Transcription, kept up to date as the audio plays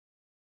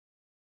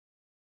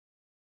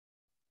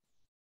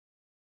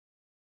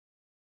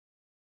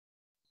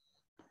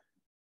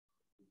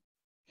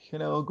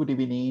Hello, good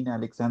evening,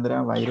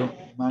 Alexandra, Byron,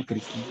 Emma,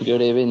 Christine.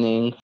 Good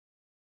evening.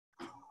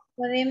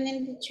 Good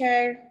evening,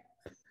 teacher.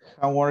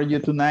 How are you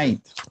tonight?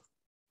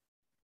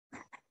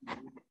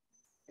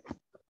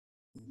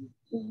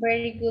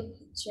 Very good,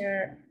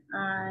 teacher.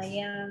 I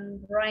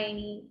am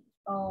rainy.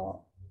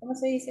 Oh, ¿cómo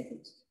se dice,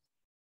 teacher?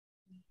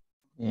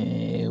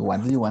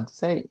 What do you want to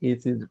say?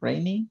 Is it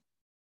raining?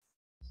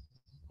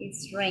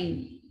 It's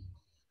rain.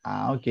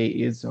 Okay,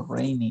 it's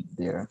raining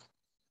there.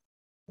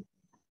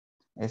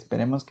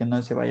 Esperemos que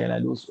no se vaya la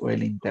luz o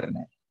el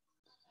internet.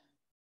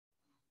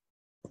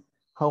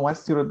 How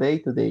was your day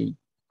today?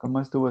 ¿Cómo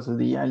estuvo su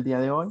día el día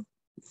de hoy?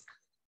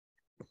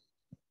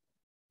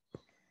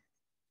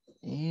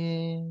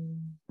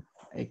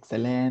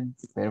 Excellent,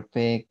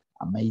 perfect,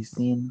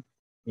 amazing.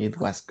 It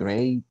was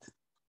great.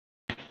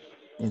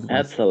 It was...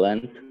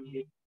 Excellent.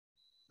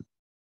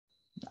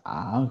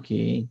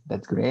 Okay,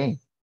 that's great.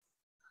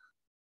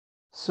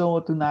 So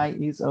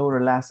tonight is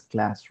our last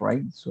class,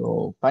 right?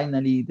 So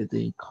finally the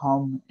day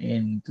come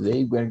and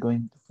today we're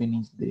going to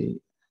finish the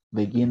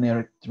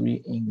beginner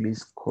 3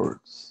 English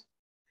course.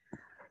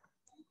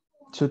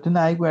 So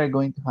tonight we are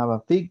going to have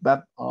a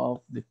feedback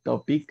of the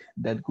topic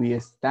that we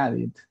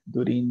studied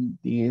during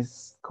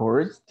this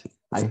course.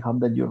 I hope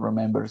that you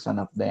remember some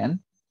of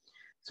them.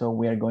 So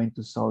we are going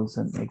to solve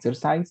some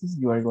exercises.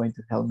 You are going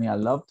to help me a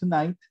lot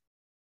tonight.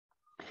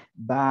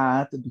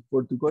 But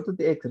before to go to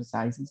the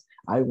exercises,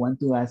 I want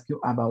to ask you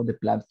about the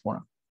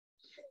platform.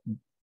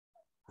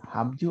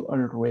 Have you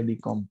already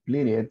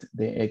completed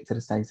the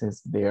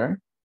exercises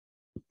there?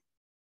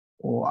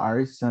 Or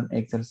are some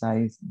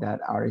exercises that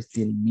are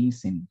still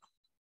missing?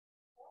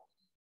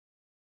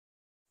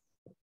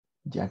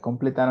 ¿Ya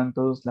completaron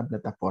todos la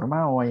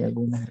plataforma o hay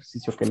algún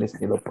ejercicio que les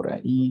quedó por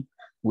ahí?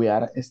 We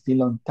are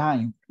still on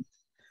time.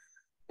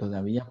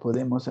 Todavía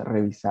podemos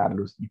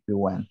revisarlos if you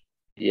want.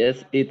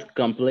 Yes, it's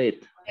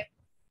complete. I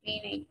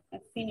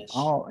finished.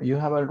 Oh, you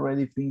have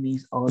already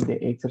finished all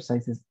the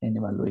exercises and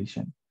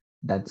evaluation.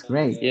 That's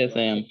great. Yes,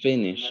 I am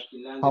finished.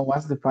 How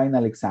was the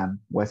final exam?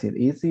 Was it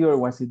easy or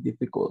was it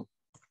difficult?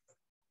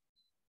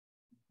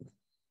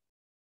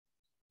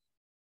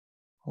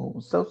 Oh,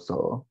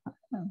 so.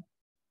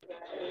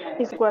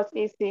 It was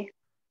easy.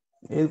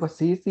 It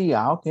was easy.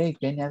 Okay,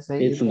 Kenya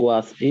say It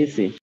was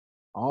easy.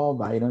 Oh,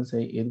 Byron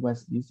say it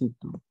was easy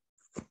too.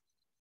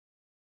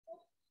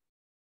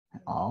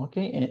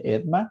 Okay, and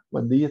Edma,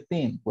 what do you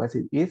think? Was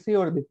it easy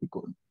or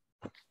difficult?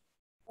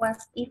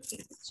 Was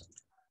easy.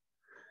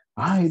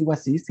 It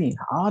was easy.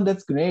 Oh,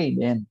 that's great.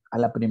 Then, ¿a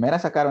la primera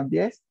sacaron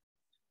 10?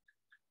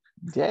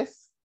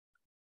 Yes.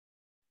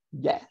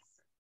 Yes.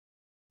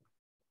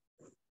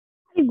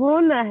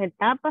 Algunas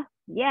etapas,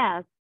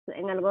 yes.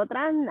 En algo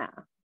otras, no.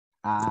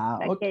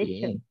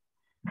 Okay.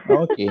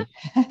 Okay.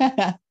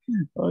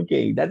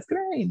 Okay, that's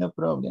great. No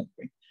problem.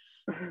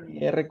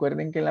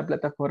 Recuerden que la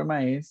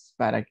plataforma es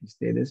para que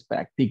ustedes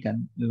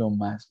practican lo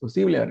más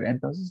posible, ¿verdad?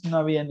 Entonces no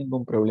había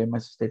ningún problema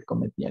si usted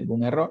cometía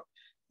algún error.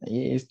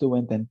 Estuvo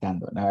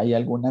intentando. Hay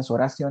algunas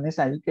oraciones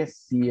ahí que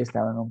sí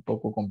estaban un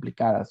poco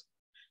complicadas.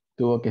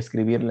 Tuvo que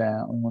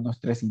escribirla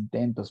unos 3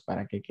 intentos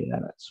para que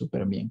quedara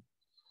súper bien.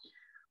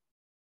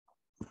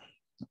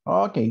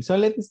 Okay, so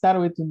let's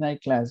start with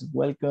tonight's class.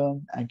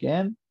 Welcome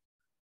again.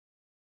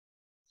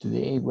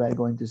 Today we are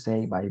going to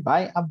say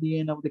bye-bye at the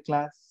end of the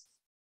class.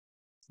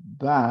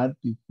 But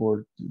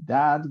before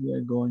that, we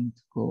are going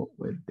to go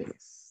with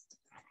this.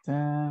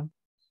 I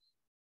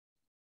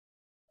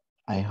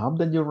hope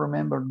that you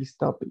remember this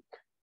topic,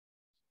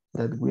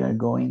 that we are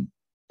going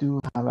to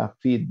have a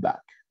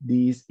feedback.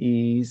 This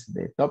is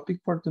the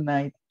topic for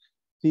tonight,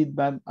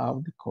 feedback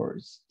of the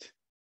course.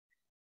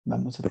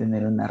 Vamos a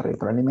tener una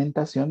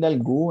retroalimentación de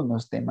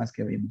algunos temas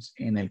que vimos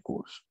en el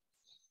curso.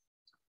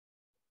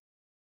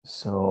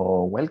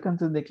 So welcome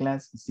to the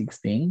class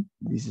 16.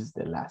 This is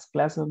the last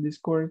class of this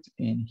course,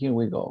 and here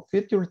we go.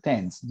 Future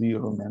tense, do you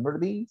remember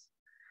this?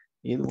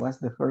 It was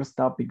the first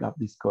topic of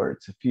this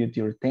course.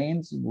 Future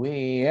tense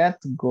with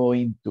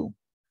going to.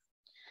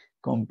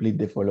 Complete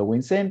the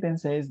following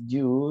sentences,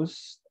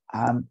 use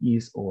am,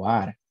 is, or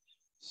are.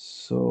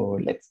 So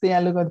let's take a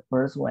look at the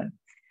first one.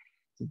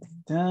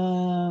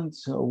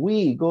 So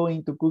we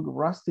going to cook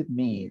roasted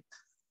meat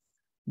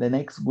the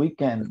next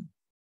weekend.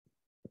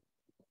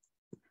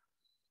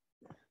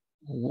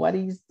 What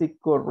is the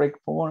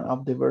correct form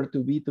of the verb to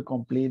be to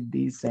complete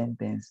this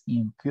sentence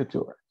in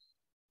future?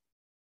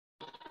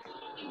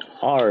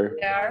 Are.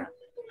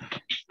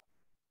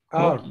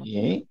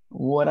 Okay.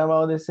 What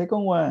about the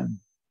second one?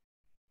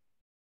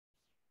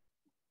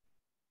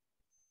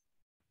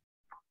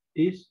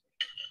 Is.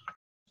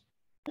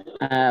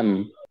 I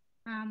am.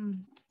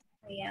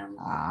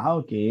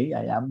 Okay.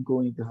 I am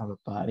going to have a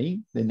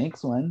party. The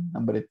next one,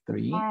 number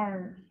 3.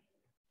 Are.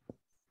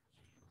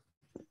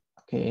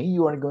 Okay,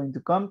 you are going to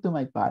come to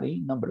my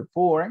party. Number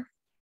 4.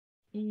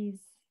 Is.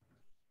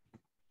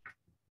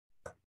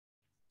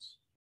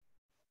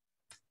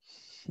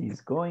 She's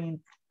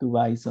going to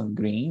buy some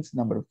greens.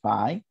 Number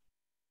 5.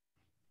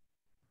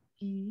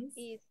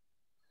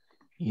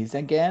 Is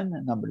again.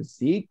 Number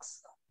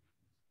 6.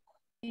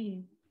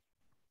 Is.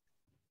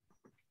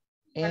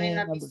 And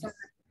la persona.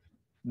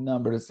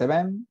 number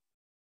 7.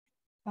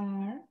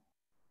 Are.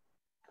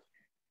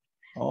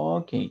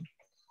 Okay.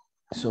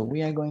 So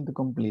we are going to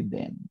complete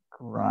them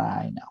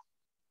right now.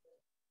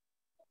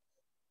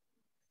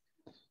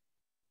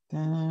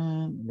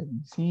 Then, let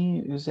me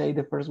see. You say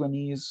the first one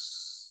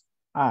is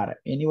are.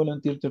 Any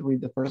volunteer to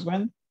read the first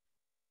one?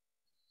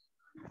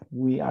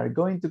 We are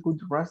going to cook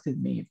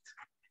roasted meat.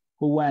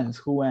 Who wants?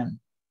 Who wants?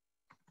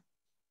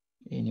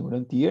 Any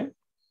volunteer?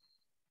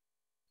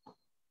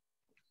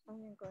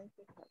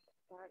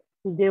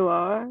 You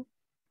are.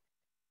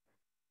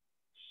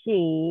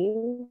 She.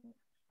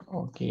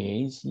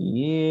 Okay,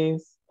 she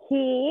is.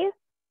 He.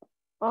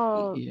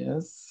 Oh,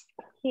 Yes.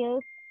 he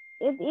is.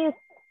 It is.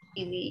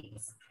 It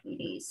is.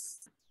 It is.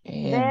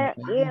 And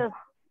There is.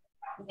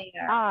 They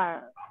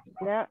Are.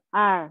 There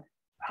are.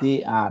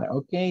 they are.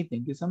 Okay,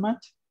 thank you so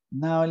much.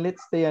 Now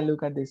let's take a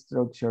look at the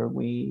structure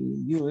we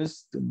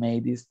use to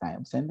make these type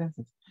of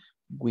sentences.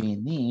 We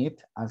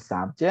need a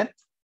subject.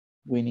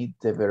 We need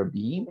the verb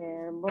be.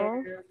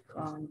 Verbo.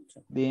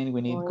 Then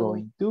we need Going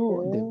going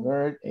to, the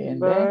verb, and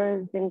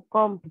Verbs and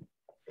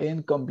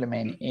and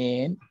complement.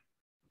 And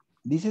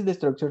this is the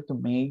structure to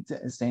make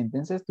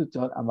sentences to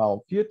talk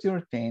about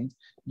future tense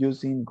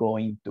using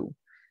going to.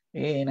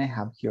 And I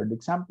have here the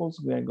examples.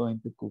 We are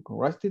going to cook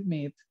roasted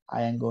meat.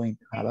 I am going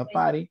to have a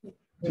party.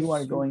 You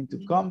are going to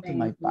come to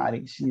my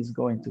party. She is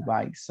going to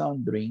buy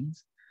some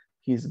drinks.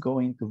 He's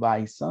going to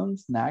buy some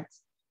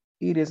snacks.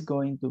 It is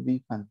going to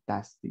be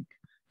fantastic.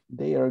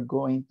 They are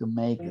going to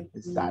make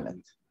the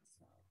salad.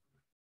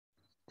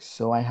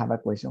 So I have a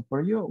question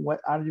for you. What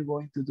are you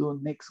going to do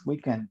next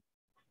weekend?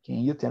 Can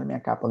you tell me a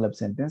couple of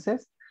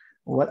sentences?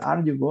 What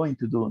are you going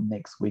to do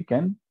next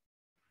weekend?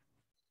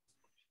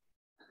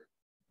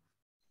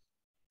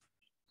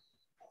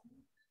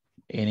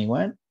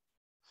 Anyone?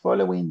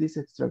 Following this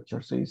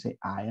structure, so you say,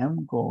 I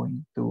am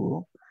going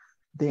to,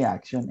 the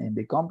action and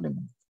the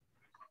complement.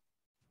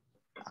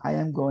 I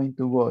am going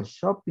to go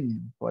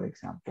shopping, for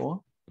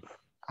example.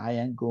 I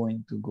am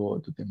going to go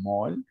to the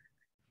mall.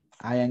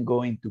 I am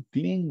going to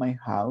clean my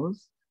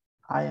house.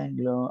 I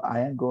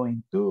am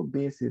going to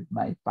visit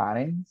my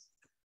parents.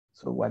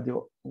 So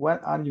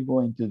what are you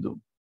going to do?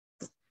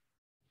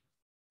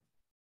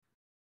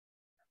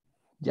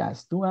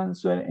 Just to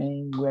answer,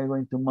 and we're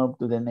going to move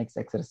to the next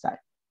exercise.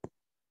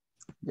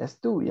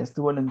 Just two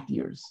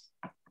volunteers.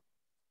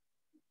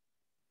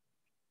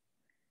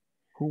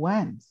 Who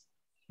wants?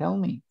 Tell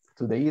me.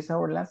 Today is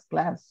our last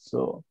class,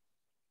 so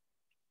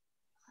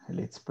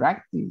let's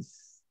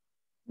practice.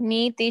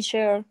 Me,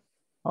 teacher.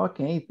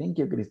 Okay, thank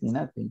you,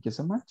 Christina. Thank you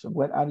so much.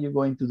 What are you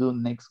going to do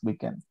next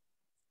weekend?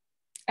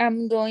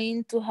 I'm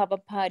going to have a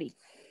party.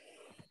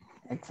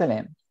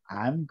 Excellent.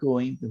 I'm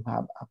going to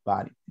have a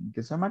party. Thank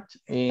you so much.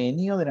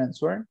 Any other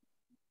answer?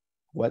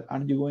 What are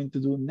you going to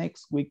do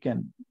next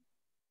weekend?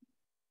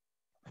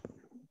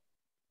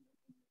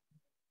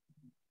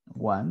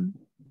 1,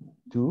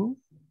 2,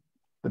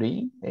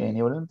 3.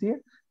 Any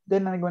volunteer?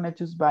 Then I'm going to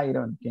choose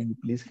Byron. Can you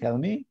please help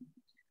me?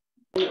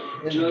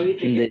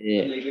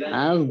 The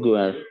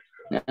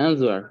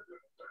answer.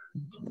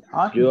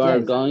 You are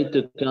yes. going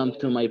to come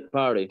to my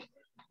party.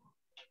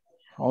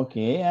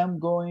 Okay, I'm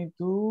going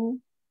to.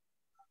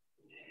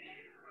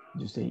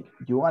 You say,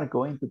 you are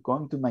going to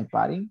come to my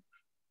party?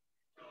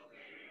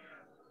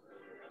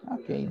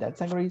 Okay,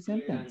 that's a great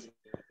sentence.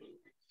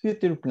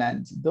 Future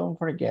plans, don't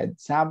forget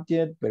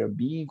subject, verb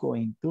be,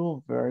 going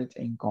to, verbs,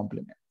 and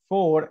complement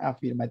for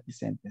affirmative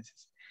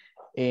sentences.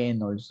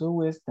 And also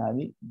we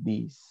study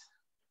this.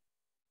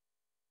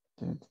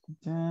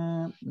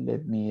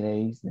 Let me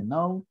erase the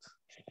note.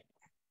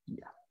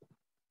 Yeah.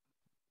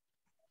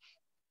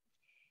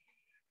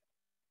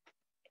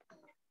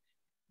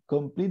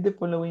 Complete the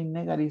following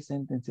negative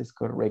sentences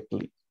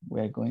correctly. We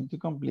are going to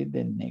complete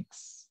the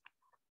next.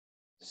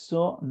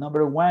 So,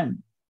 number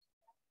 1.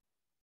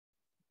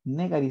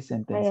 Negative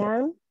sentences. I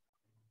am.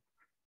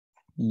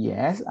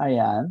 Yes, I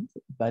am,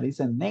 but it's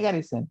a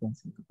negative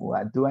sentence.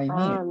 What do I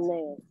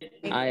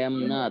need? I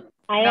am not.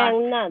 I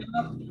am not.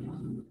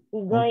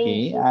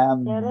 Okay, I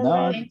am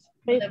not.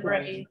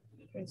 Celebrate.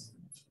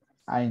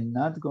 I'm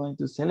not going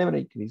to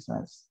celebrate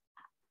Christmas.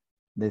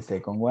 The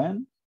second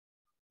one.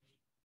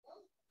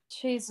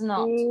 She's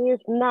not. She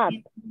is not.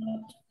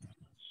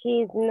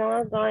 She's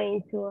not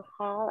going to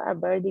have a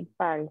birthday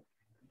party.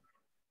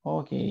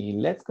 Okay,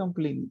 let's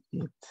complete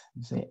it.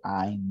 Say,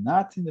 I'm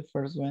not in the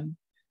first one.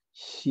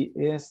 She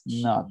is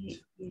not.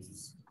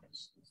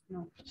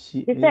 She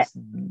is.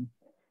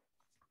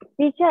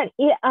 Teacher,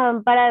 y,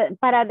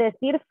 para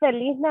decir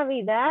Feliz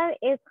Navidad,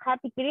 ¿es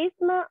Happy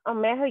Christmas o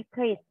Merry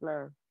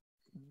Christmas?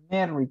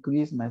 Merry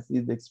Christmas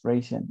is the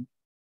expression.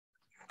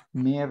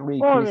 Merry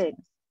Correct.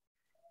 Christmas.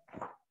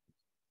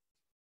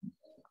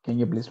 Can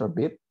you please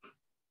repeat?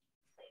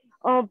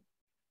 O,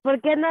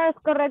 ¿por qué no es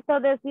correcto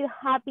decir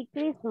Happy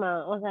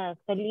Christmas? O sea,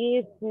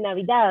 Feliz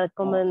Navidad,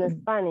 como en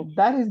Spanish.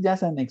 That is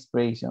just an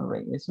expression,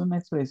 right? Es una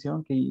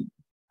expresión que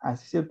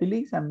así se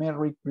utiliza,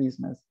 Merry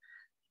Christmas,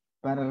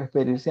 para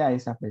referirse a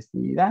esa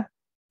festividad.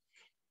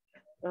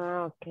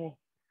 Ah, ok.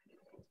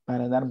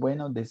 Para dar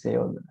buenos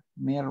deseos.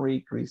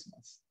 Merry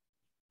Christmas.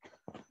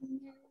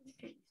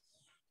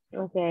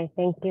 Okay,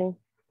 thank you.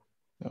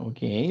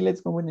 Okay,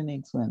 let's go with the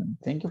next one.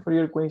 Thank you for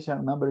your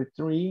question. Number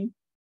 3.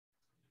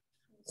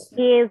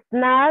 He is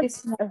not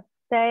It's not.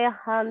 stay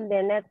home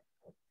the next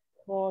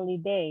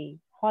holiday.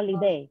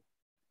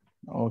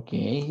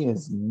 Okay, he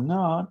is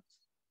not.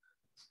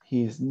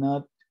 ¿Qué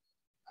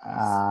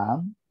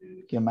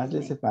más le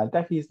hace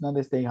falta? He is not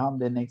stay home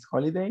the next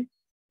holiday.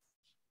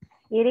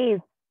 It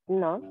is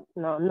no,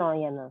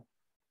 yeah, no.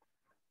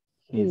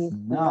 He's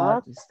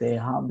not stay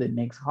home the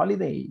next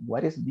holiday.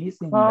 What is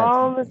missing in that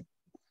Home sentence?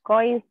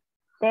 going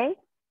stay?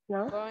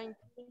 No.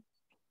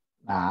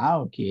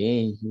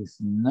 Okay. He's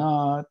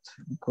not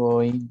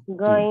going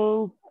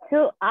Going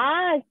to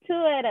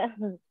era.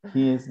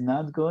 He is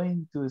not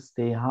going to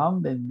stay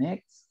home the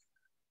next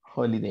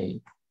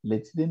holiday.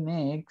 Let's see the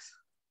next.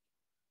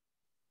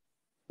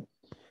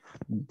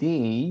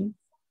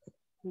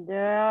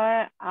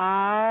 There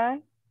are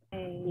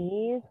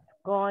is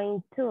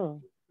going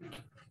to.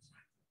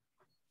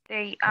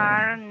 They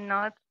are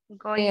not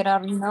going. They are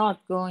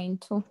not going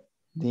to.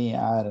 They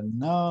are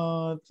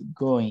not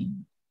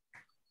going.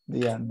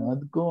 They are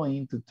not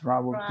going to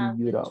travel to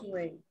Europe.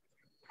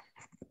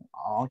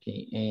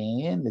 Okay,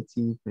 and let's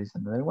see if there's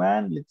another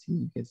one. Let's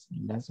see if it's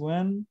the last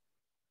one.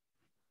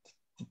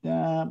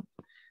 That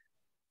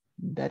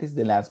is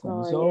the last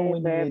one. So we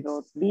need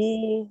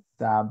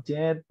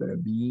subject,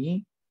 verb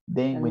be,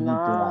 then we need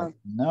to add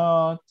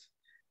not,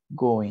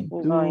 going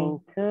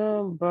to,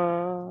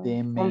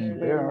 the main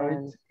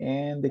verb,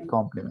 and the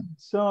complement.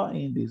 So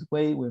in this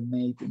way, we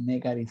make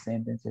negative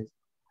sentences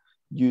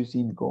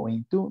using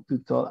going to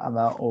talk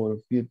about our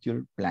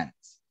future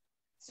plans.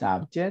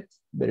 Subject,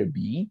 verb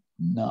be,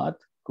 not,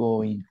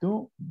 going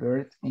to,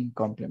 verb, and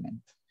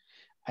complement.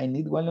 I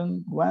need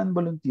one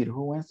volunteer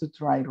who wants to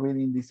try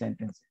reading these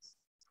sentences.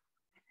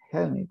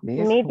 Help me,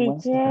 please. Me, Who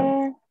wants to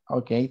help?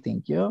 Okay,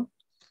 thank you.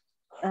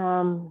 I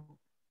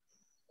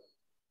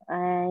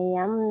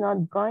am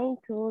not going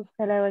to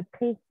celebrate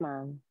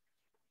Christmas.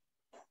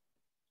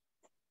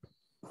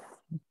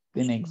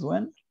 The next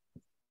one.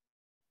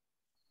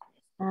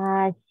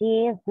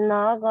 She is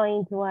not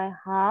going to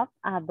have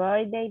a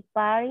birthday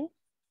party.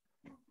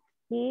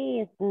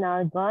 He is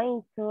not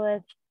going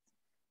to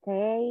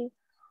stay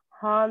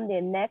home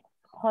the next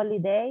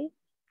holiday.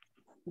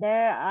 They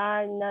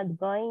are not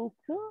going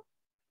to,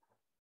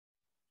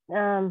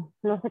 no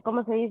sé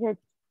cómo se dice,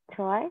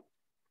 try?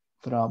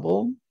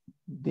 Trouble.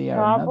 They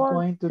are not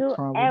going to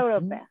travel to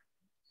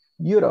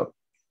Europe.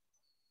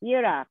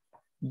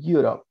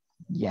 Europe.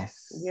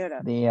 Yes.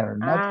 Europe. They are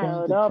not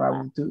going to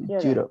travel to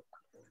Europe.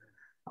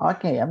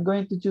 Okay, I'm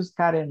going to choose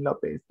Karen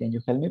Lopez. Can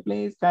you help me,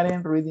 please,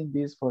 Karen, reading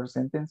these 4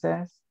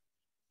 sentences?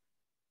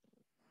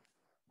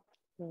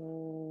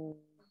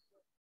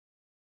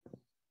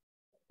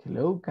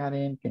 Hello,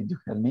 Karen. Can you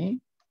help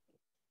me?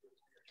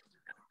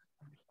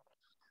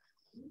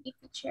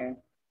 Teacher.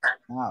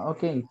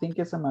 Okay. Thank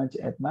you so much,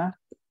 Edma.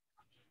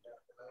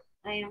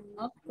 I am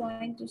not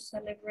going to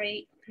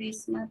celebrate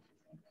Christmas.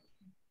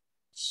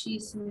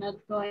 She's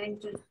not going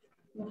to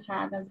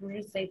have a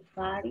birthday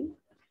party.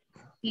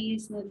 He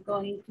is not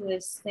going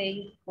to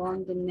stay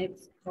home the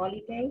next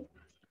holiday.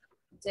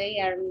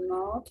 They are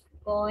not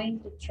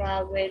going to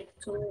travel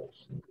to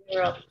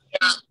Europe.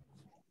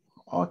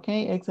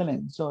 Okay,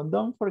 excellent. So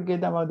don't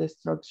forget about the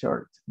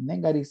structured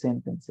negative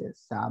sentences.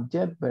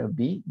 Subject, verb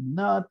be,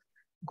 not,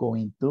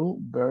 going to,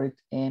 verb,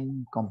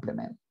 and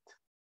complement.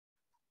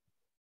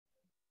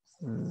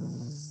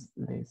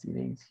 Let's see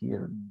this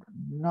here.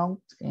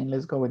 Note, and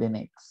let's go with the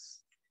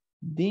next.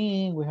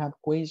 Then we have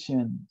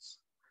questions.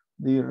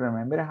 Do you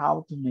remember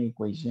how to make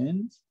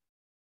questions?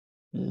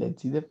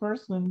 Let's see the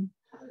first one.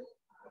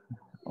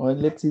 Or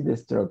let's see the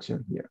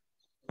structure here.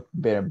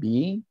 Verb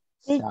be,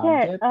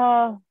 subject.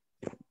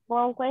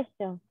 One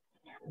question.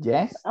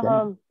 Yes.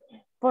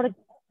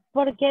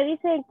 ¿Por qué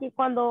dicen que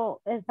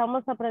cuando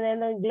estamos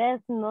aprendiendo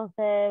inglés no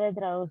se debe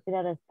traducir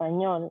al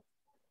español?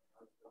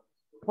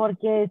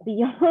 Porque si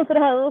yo lo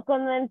traduzco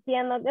no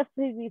entiendo qué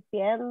estoy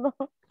diciendo.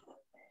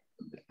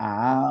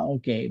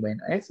 Ok.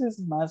 Bueno, ese es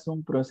más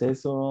un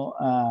proceso,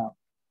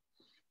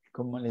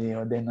 como le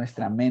digo, de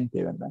nuestra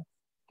mente, ¿verdad?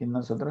 Que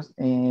nosotros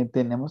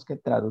tenemos que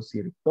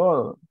traducir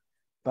todo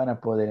para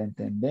poder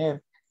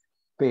entender,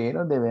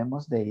 pero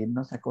debemos de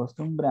irnos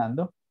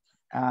acostumbrando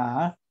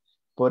a,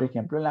 por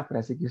ejemplo, la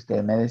frase que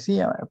usted me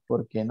decía,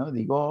 ¿por qué no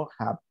digo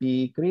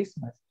Happy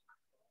Christmas?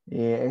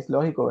 Es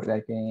lógico,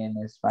 ¿verdad? Que en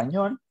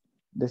español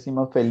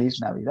decimos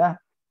Feliz Navidad.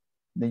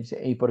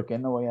 Dice, ¿y por qué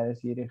no voy a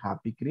decir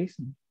Happy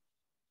Christmas?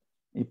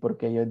 ¿Y por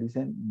qué ellos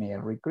dicen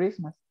Merry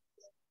Christmas?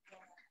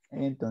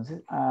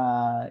 Entonces,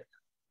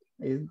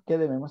 es que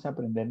debemos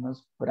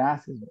aprendernos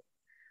frases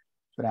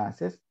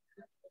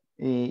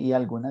y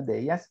algunas de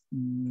ellas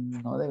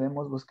no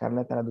debemos buscar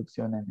la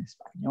traducción en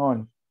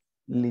español,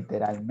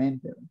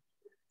 literalmente.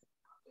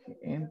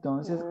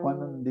 Entonces,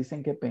 cuando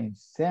dicen que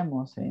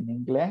pensemos en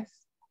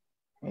inglés,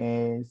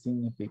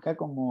 significa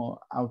como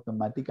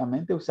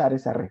automáticamente usar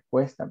esa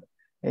respuesta,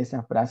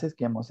 esas frases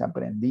que hemos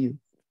aprendido.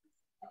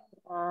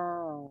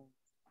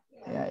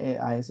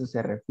 A eso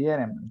se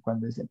refieren.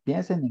 Cuando dice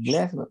piensa en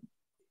inglés,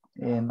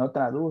 no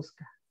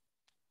traduzca.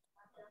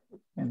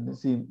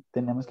 Entonces, sí,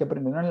 tenemos que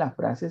aprender las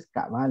frases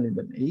cabales,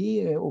 ¿verdad?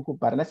 Y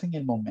ocuparlas en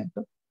el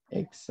momento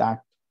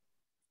exacto.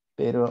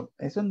 Pero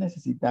eso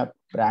necesita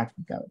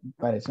práctica, ¿verdad?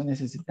 Para eso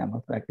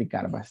necesitamos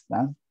practicar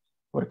bastante,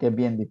 porque es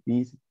bien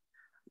difícil.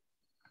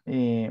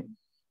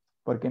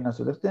 Porque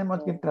nosotros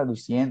tenemos que ir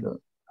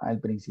traduciendo. Al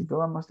principio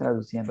vamos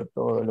traduciendo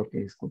todo lo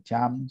que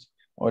escuchamos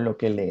o lo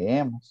que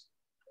leemos.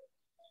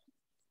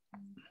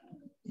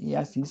 Y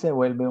así se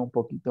vuelve un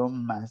poquito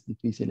más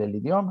difícil el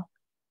idioma.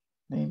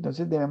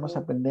 Entonces debemos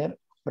aprender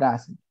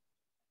frases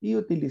y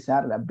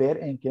utilizarlas,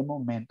 ver en qué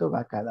momento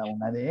va cada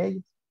una de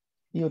ellas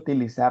y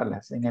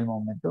utilizarlas en el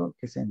momento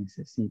que se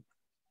necesita.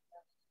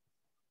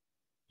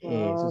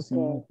 Eso Okay.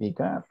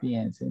 significa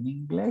piense en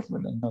inglés,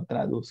 bueno, no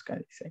traduzca,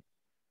 dice.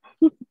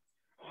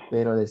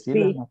 Pero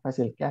decirlo es Sí. más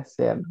fácil que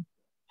hacerlo.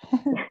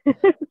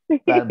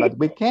 But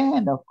we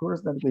can, of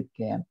course that we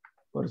can.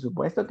 Por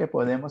supuesto que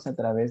podemos a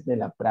través de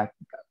la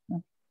práctica,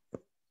 ¿no?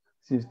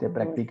 Si usted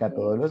practica Okay.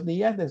 todos los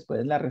días,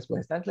 después las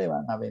respuestas le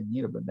van a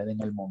venir, ¿verdad?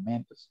 En el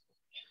momento.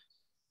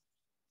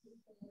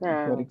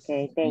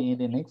 Okay, thank you.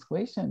 The next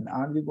question,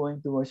 are you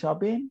going to go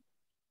shopping?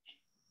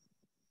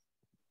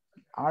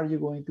 Are you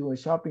going to go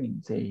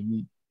shopping?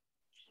 Sí.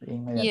 Yes,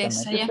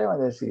 Inmediatamente I am. usted va a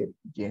decir,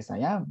 yes, I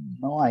am.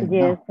 No, I'm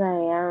Yes, not.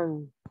 I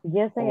am.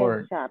 Yes, I am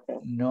Or, shopping.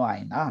 no,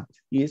 I'm not.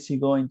 Is he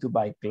going to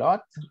buy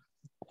clothes?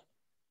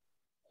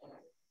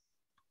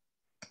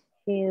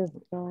 He is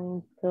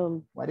going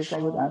to. What is a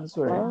good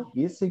answer? Well,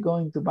 Is he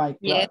going to buy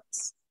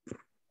clothes?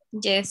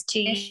 Yes. Yes,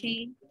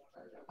 she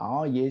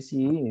Oh, yes,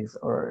 he is.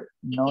 Or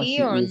no,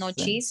 she or no, isn't.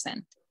 she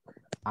isn't.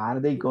 Are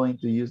they going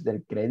to use their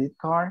credit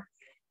card?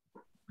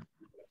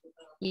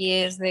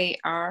 Yes, they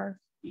are.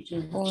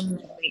 Or no,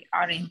 they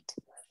aren't.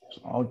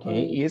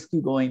 Okay, is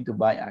he going to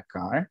buy a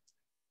car?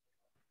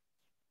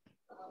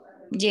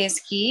 Yes,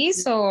 he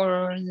is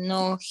or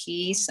no,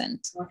 he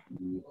isn't.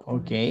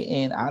 Okay,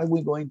 and are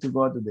we going to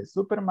go to the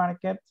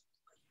supermarket?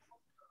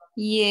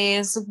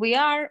 Yes, we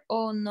are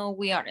or no,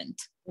 we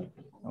aren't.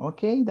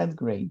 Okay, that's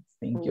great.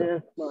 Thank you.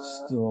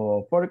 yes,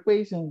 So for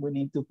equation, we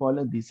need to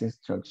follow this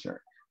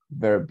structure.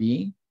 Verb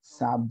be,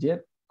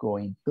 subject,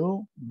 going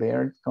to,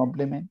 verb,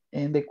 complement,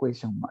 and the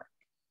question mark.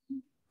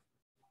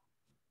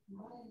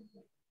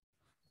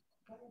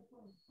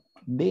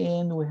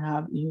 Then we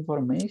have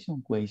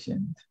information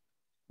question.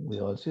 We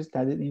also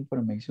studied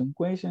information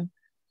question.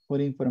 For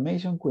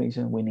information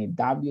question, we need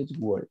WH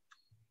word.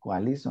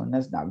 ¿Cuáles son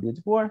las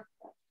WH word?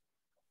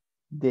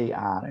 They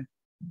are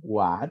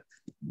what,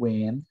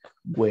 when,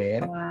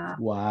 where,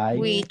 why,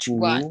 Which who,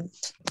 one?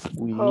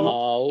 which,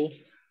 How,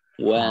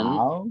 when,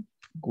 how,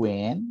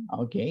 when.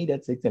 Ok,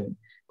 that's excellent.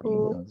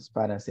 Entonces,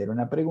 para hacer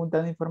una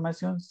pregunta de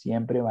información,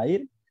 siempre va a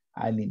ir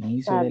al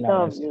inicio de la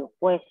oración.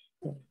 Pues.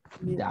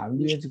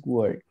 WH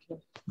word.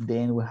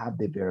 Then we have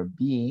the verb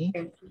be,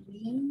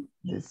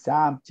 the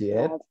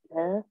subject,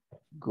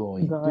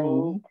 going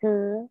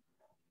to,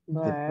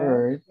 the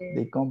verb,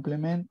 the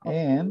complement,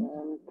 and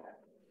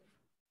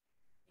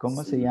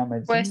 ¿cómo se llama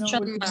el signo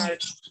Question último?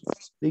 mark.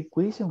 The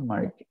question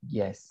mark,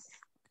 yes.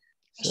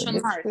 So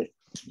Question mark.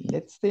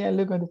 let's take a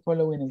look at the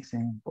following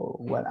example.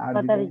 What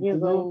are you going to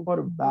do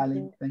for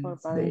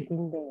Valentine's Day?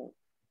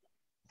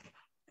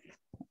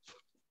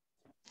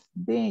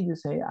 Then you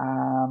say,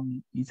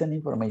 it's an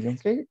information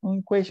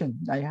question.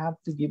 I have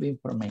to give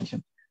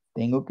information.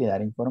 Tengo que dar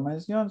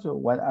información. So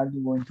what are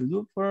you going to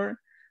do for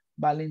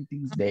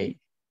Valentine's Day?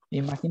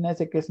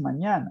 Imagínese que es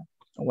mañana.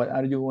 What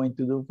are you going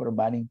to do for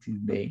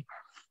Valentine's Day?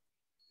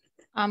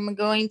 I'm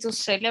going to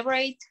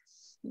celebrate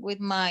with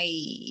my,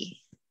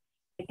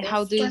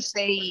 how do you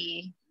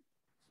say,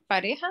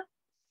 pareja?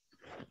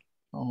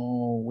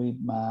 Oh, with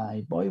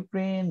my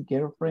boyfriend,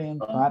 girlfriend,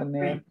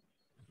 partner.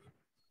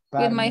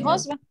 With my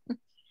husband.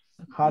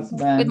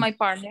 Husband. With my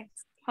partner,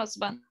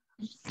 husband.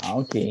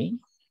 Okay.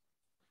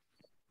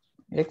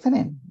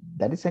 Excellent.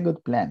 That is a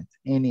good plan.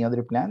 Any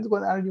other plans?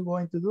 What are you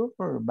going to do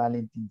for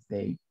Valentine's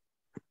Day?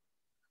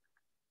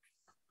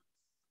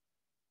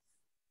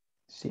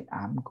 See,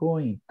 I'm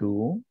going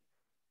to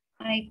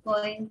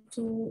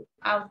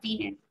have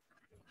dinner.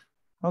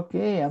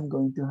 Okay, I'm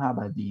going to have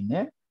a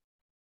dinner.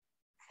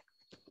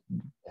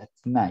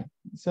 That's nice.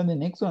 So the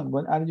next one,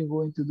 what are you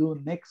going to do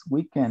next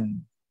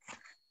weekend?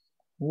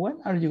 What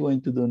are you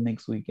going to do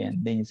next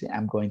weekend? Then you say,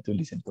 I'm going to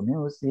listen to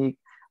music.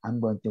 I'm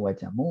going to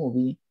watch a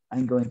movie.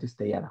 I'm going to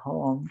stay at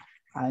home.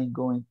 I'm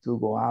going to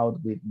go out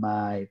with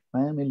my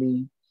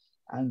family.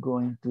 I'm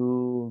going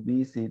to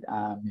visit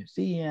a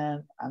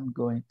museum. I'm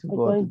going to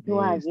go to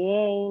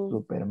the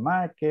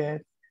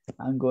supermarket.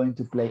 I'm going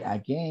to play a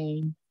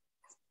game.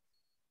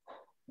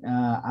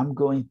 I'm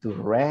going to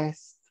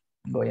rest.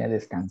 Voy a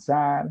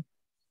descansar.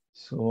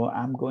 So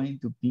I'm going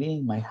to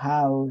clean my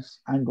house.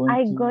 I'm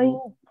going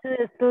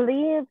to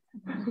sleep.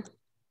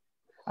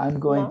 I'm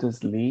going to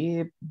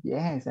sleep.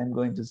 Yes, I'm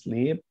going to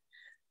sleep.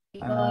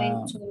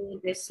 Going to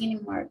the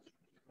cinema.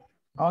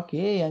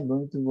 Okay, I'm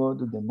going to go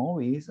to the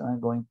movies. I'm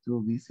going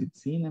to visit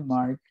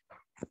Cinemark.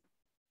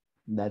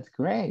 That's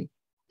great.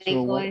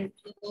 I'm going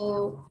to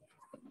go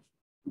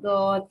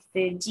to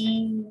the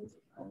gym.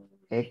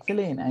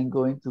 Excellent. I'm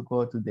going to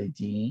go to the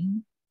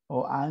gym,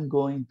 or I'm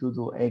going to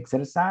do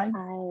exercise.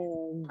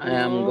 I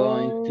am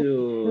going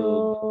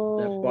to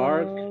the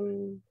park.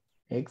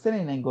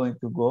 Excellent. I'm going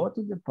to go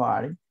to the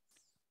park.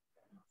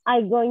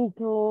 I'm going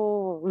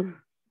to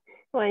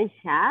one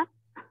shop.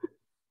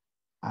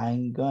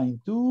 I'm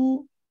going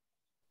to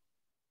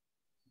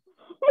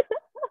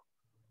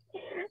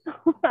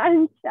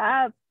One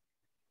shop.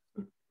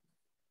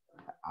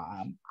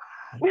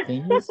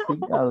 can you speak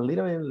a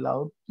little bit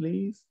loud,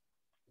 please?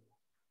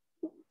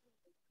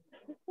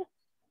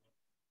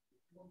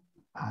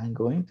 I'm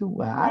going to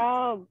what?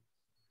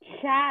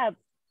 Shop.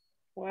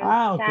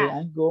 Okay.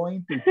 I'm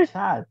going to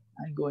chat.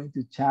 I'm going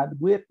to chat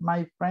with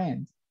my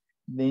friends.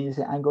 Then you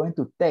say, I'm going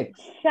to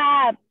text.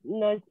 Shop,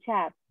 no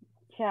shop.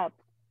 Shop.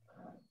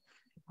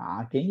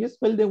 Can you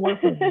spell the word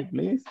for me,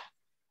 please?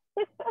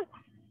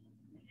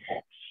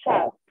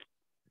 Shop.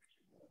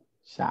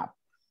 Shop.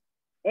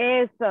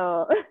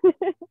 Eso.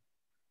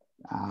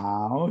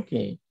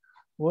 Okay.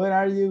 Where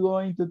are you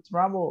going to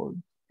travel?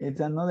 It's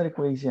another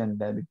question.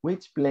 That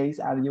which place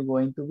are you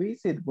going to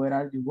visit? Where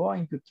are you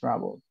going to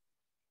travel?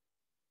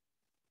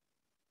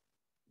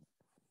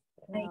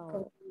 I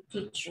go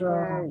to Where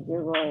are travel.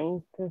 you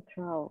going to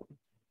travel?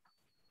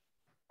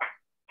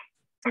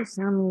 To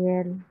San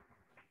Miguel.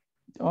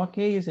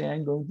 Okay, you say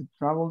I'm going to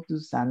travel to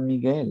San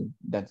Miguel.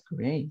 That's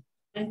great.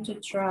 I'm to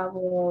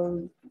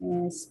travel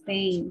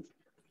Spain.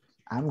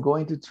 I'm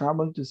going to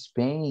travel to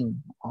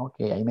Spain.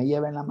 Okay, ahí me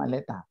lleva en la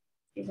maleta.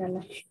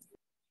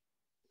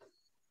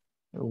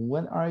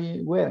 Where are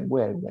you?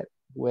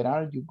 Where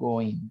are you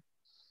going?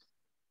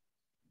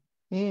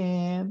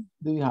 And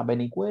do you have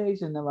any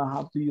questions about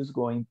how to use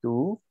going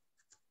to?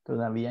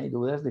 ¿Todavía hay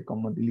dudas de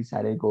cómo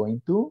utilizar el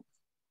going to?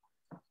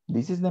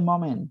 This is the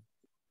moment.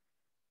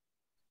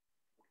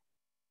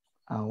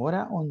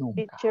 Ahora o nunca.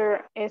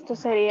 Teacher, esto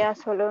sería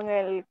solo en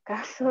el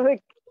caso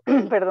de,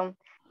 perdón,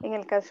 en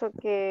el caso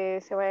que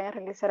se vayan a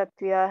realizar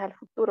actividades al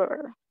futuro,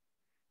 ¿verdad?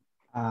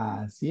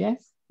 Así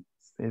es.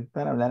 Es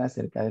para hablar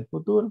acerca del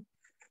futuro.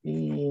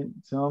 Y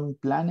son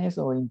planes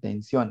o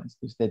intenciones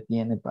que usted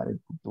tiene para el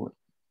futuro.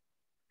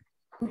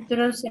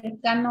 Futuro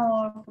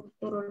cercano o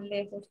futuro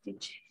lejos,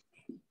 teacher.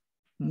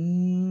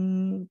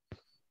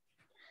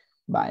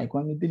 Vale,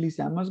 cuando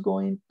utilizamos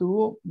going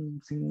to,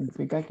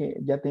 significa que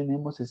ya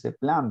tenemos ese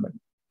plan, ¿verdad?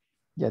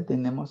 Ya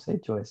tenemos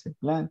hecho ese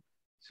plan.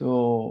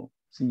 So,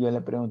 si yo le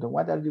pregunto,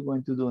 what are you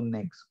going to do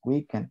next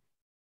weekend?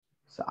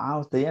 So,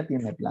 usted ya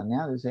tiene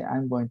planeado. Dice,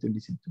 I'm going to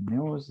listen to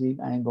music,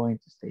 I'm going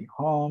to stay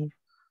home.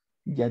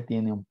 Ya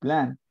tiene un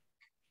plan.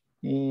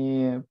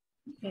 Okay.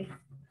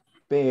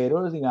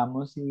 Pero,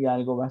 digamos, si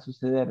algo va a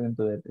suceder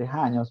dentro de 3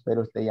 años,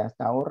 pero usted ya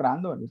está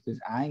ahorrando, entonces,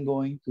 I'm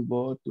going to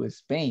go to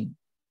Spain.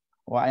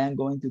 O I am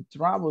going to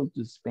travel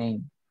to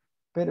Spain.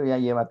 Pero ya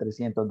lleva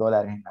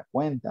 $300 en la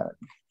cuenta, ¿verdad?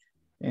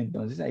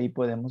 Entonces ahí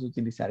podemos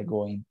utilizar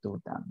going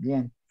to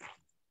también.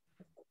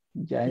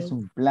 Ya es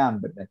un plan,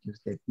 ¿verdad? Que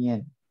usted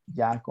tiene.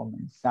 Ya ha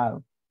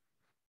comenzado.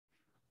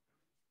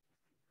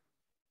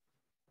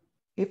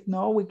 If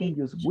no, we can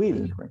use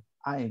will, right?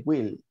 I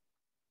will.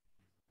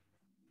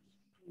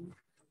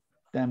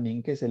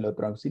 También que es el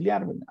otro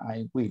auxiliar, ¿verdad?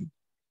 I will.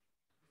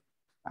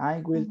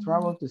 I will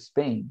travel to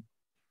Spain.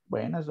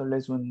 Bueno, solo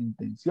es una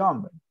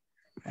intención,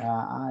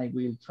 ¿verdad? I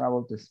will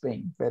travel to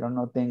Spain, pero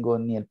no tengo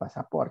ni el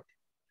pasaporte.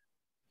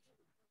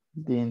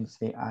 Then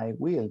say I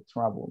will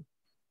travel.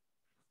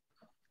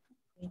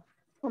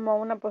 Como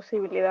una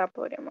posibilidad,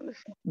 podríamos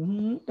decir.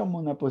 Como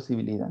una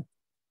posibilidad.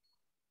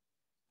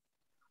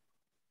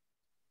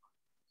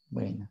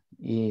 Bueno,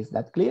 is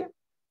that clear?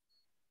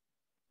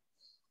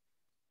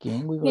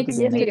 Can we go to the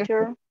Yes, next?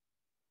 teacher.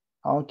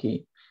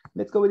 Okay,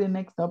 let's go with the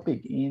next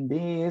topic. In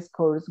this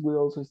course, we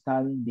also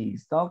study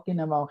this, talking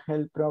about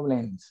health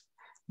problems.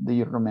 Do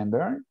you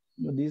remember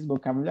this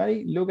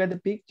vocabulary? Look at the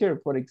picture,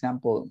 for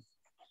example.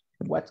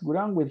 What's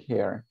wrong with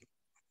her?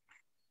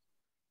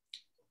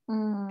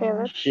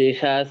 She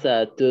has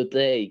a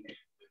toothache.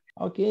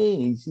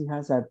 Okay, she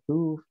has a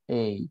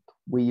toothache.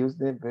 We use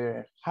the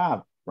verb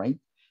have, right?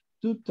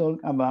 To talk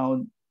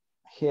about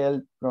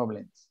health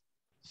problems.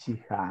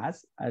 She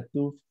has a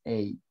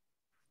toothache.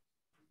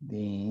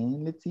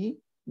 Then let's see,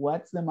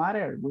 what's the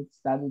matter? We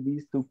study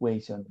these two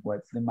questions.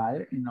 What's the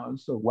matter? And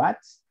also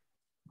what's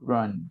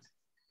wrong?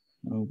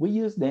 We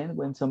use them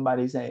when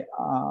somebody say,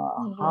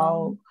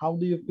 how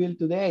do you feel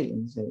today?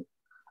 And say,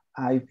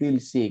 I feel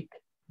sick.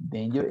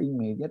 Then you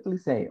immediately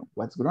say,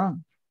 what's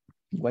wrong?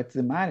 What's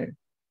the matter?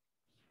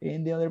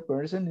 And the other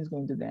person is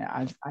going to say,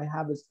 I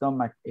have a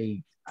stomach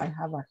ache. I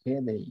have a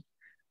headache.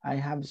 I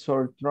have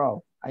sore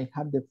throat. I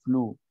have the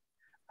flu.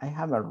 I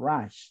have a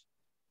rash.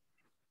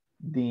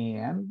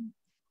 Then,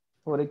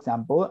 for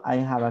example, I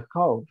have a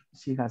cold.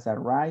 She has a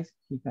rash.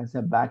 He has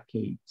a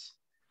backache.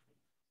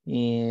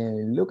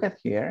 And look at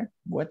her.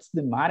 What's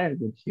the matter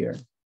with her?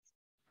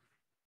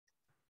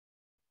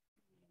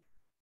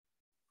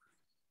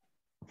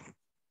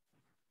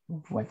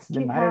 What's the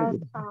matter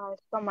with her?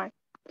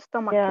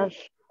 Stomach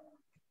ache.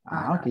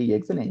 Okay,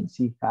 excellent.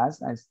 She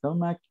has a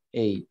stomach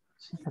ache.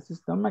 She has a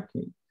stomach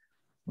ache.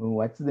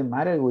 What's the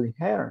matter with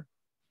her?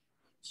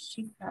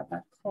 She has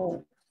a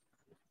cold.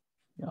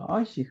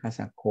 Oh, she has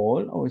a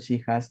cold or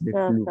she has the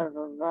flu.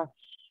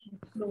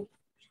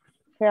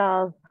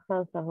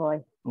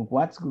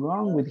 What's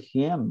wrong with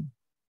him?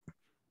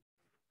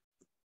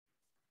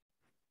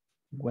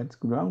 What's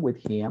wrong with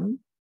him?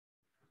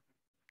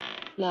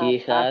 He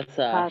has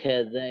a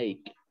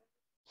headache.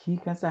 He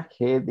has a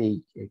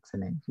headache.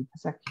 Excellent. He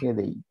has a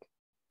headache.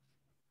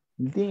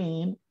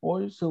 Then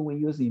also we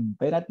use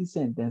imperative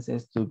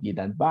sentences to give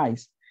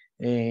advice.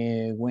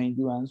 When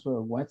you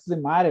answer, what's the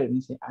matter?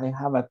 Dice, I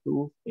have a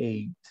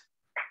toothache.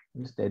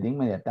 Usted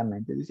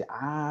inmediatamente dice,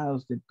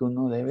 tú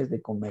no debes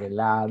de comer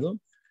helado,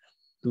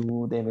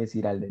 tú debes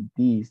ir al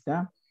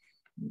dentista.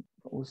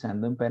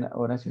 Usando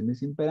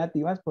oraciones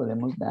imperativas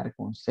podemos dar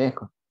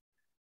consejos.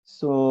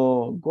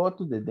 So, go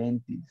to the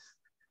dentist.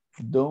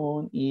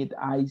 Don't eat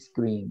ice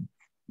cream.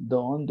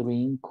 Don't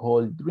drink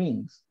cold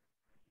drinks.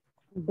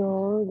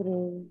 Don't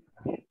drink.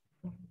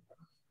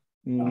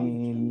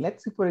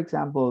 Let's say, for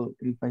example,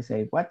 if I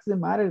say, what's the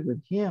matter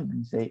with him?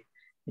 And say,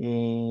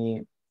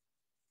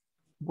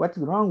 what's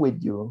wrong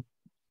with you?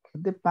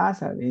 ¿Qué te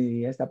pasa?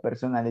 Y esta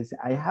persona le dice,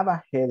 I have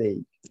a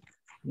headache.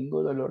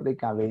 Tengo dolor de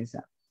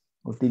cabeza.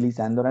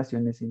 Utilizando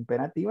oraciones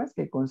imperativas,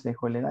 ¿qué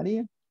consejo le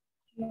daría?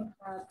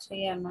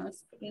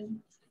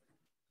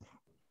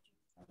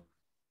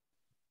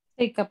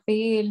 Take a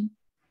pill.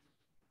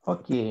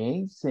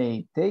 Okay,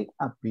 say take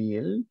a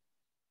pill.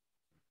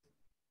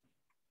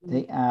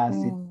 Take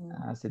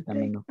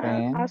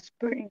acetaminophen.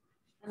 Aspirin.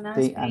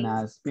 Take an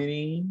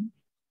aspirin.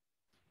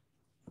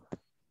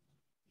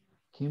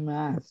 ¿Qué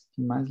más?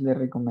 ¿Qué más le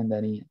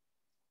recomendaría?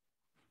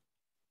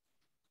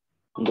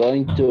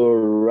 Going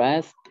to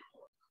rest.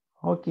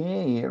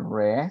 Okay,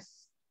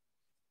 rest.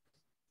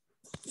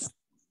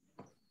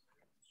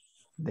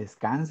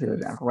 Descanse,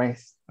 ¿verdad?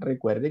 Rest.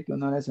 Recuerde que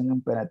una oración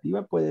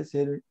imperativa puede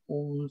ser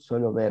un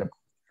solo verbo.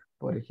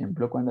 Por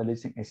ejemplo, cuando le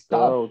dicen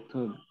stop.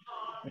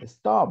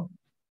 Stop.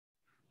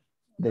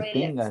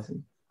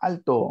 Deténgase.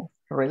 Alto.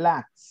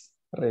 Relax.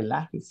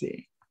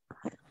 Relájese.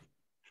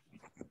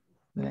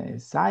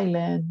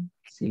 Silent.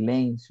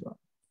 Silencio.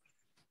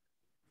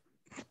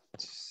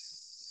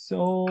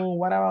 So,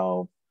 what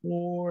about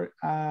for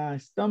a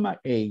stomach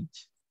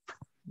ache?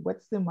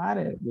 What's the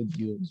matter with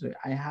you? So,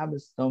 I have a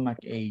stomach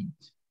ache.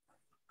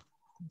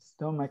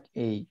 Stomach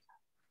ache.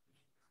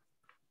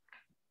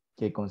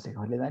 ¿Qué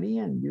consejos le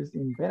darían? Use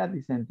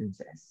imperative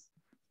sentences.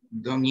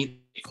 Don't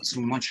eat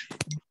so much.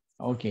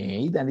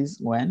 Okay, that is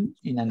one.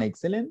 In an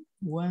excellent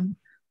one,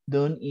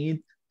 don't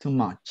eat too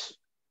much.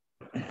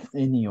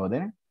 Any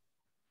other?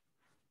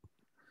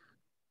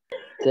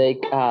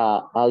 Take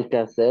a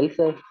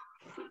Alka-Seltzer.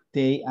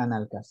 Take an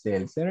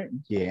Alka-Seltzer,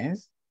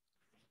 yes.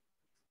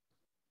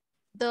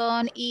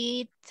 Don't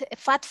eat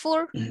fat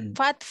food.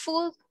 Fat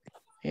food.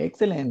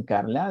 Excellent,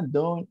 Carla.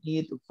 Don't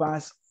eat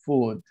fast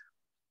food.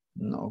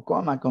 No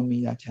coma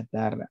comida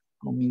chatarra,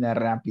 comida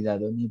rápida.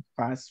 Don't eat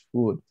fast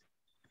food.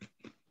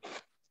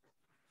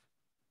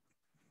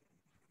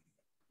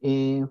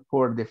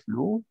 For the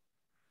flu,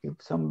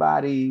 if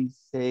somebody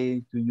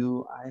say to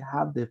you, I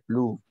have the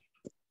flu,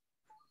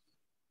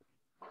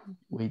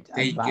 with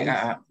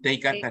advice.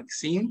 Take a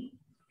vaccine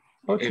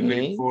Okay.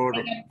 every 4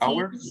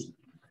 hours.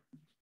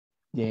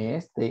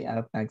 Yes, take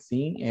a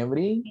vaccine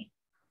every.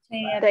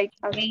 Take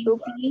a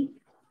soup.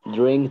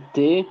 Drink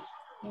tea.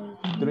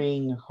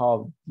 Drink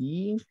hot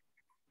tea.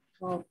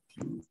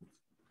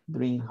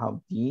 Drink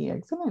hot tea.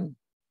 Excellent.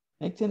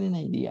 Excellent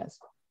ideas.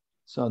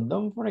 So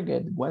don't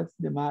forget what's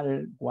the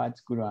matter,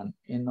 what's going on,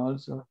 and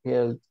also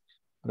health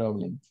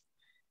problems.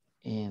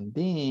 And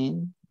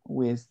then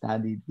we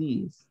study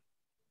this.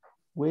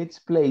 Which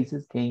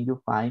places can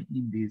you find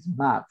in this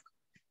map?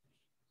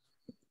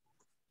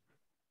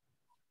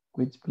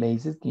 Which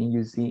places can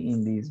you see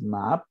in this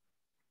map?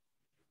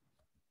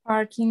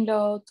 Parking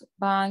lot,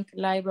 bank,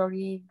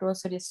 library,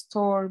 grocery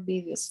store,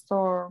 video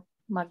store,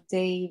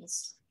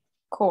 McDale's,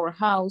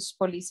 courthouse,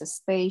 police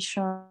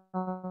station,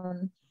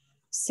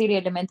 city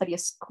elementary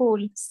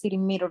school, city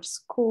middle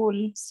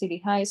school,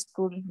 city high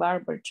school,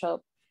 barber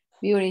shop,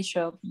 beauty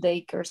shop,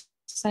 daycare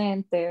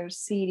center,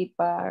 city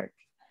park,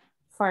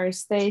 fire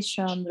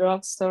station,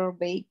 drugstore,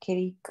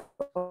 bakery,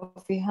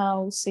 coffee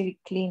house, city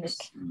clinic.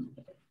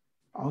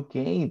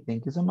 Okay,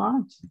 thank you so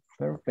much.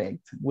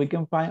 Perfect. We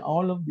can find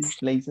all of these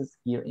places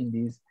here in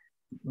this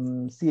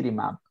city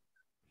map.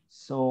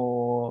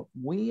 So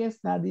we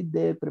studied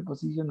the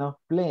preposition of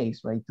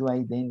place, right? To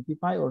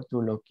identify or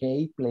to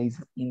locate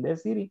places in the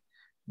city.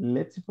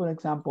 Let's see, for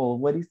example,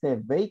 what is the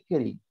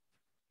bakery?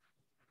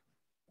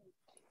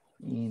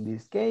 In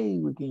this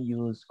case, we can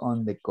use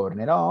on the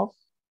corner of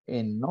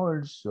and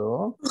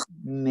also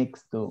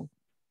next to.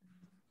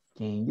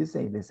 Can you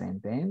say the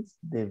sentence?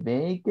 The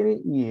bakery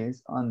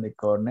is on the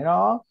corner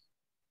of?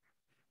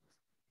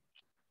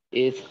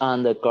 It's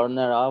on the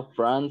corner of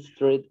Front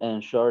Street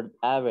and Short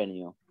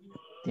Avenue.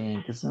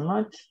 Thank you so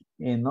much.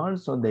 And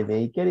also the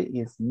bakery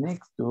is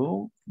next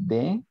to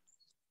the?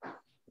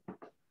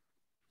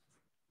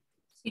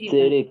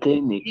 City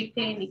clinic. City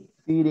clinic.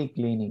 City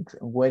clinics.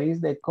 Where is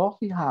the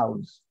coffee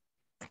house?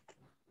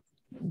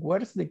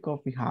 Where's the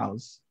coffee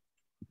house?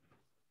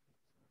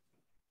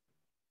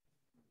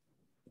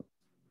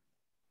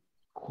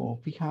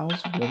 Coffee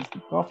house, where's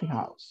the coffee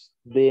house?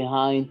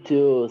 Behind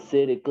to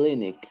city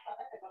clinic.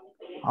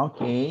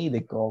 Okay,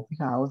 the coffee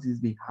house is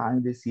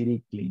behind the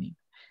city clinic.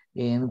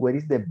 And where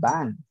is the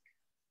bank?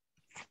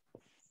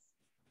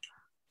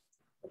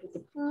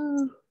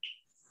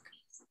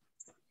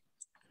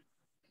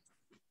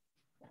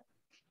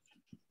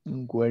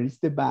 Where is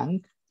the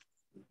bank?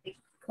 The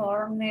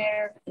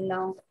corner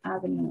Long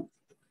Avenue.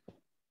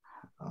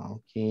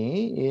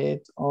 Okay,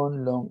 it's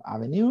on Long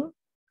Avenue.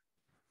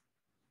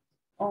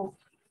 Oh.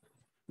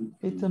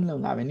 It's on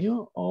Long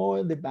Avenue,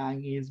 or the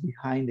bank is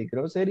behind the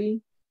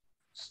grocery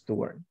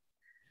store.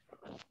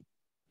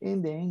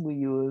 And then we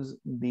use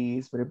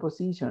this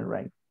preposition,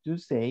 right, to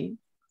say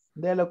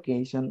the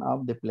location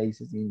of the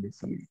places in the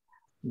city.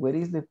 Where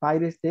is the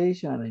fire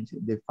station?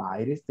 The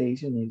fire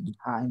station is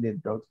behind the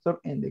drugstore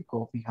and the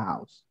coffee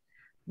house.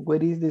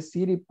 Where is the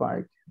city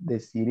park? The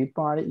city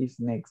park is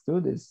next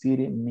to the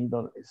city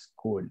middle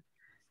school.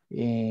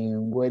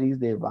 And where is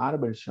the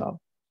barber shop?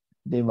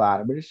 The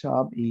barber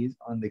shop is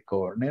on the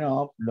corner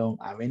of Long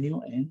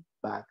Avenue and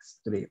Back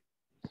Street.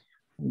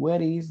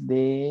 Where is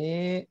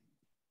the,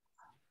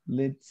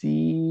 let's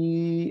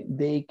see,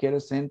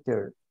 daycare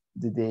center?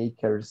 The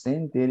daycare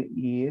center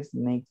is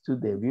next to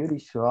the beauty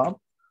shop,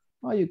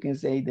 or you can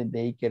say the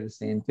daycare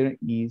center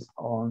is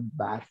on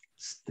Back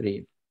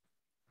Street.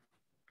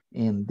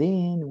 And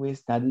then we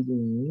studied the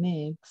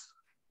next.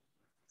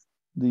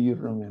 Do you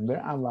remember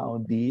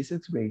about this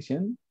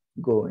expression?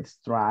 Go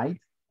straight,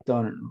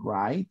 turn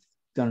right,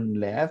 turn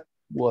left,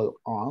 walk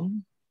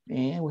on.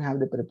 And we have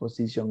the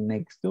preposition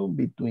next to,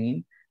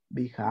 between,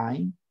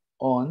 behind,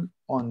 on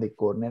the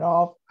corner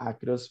of,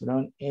 across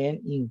from, and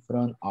in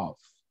front of.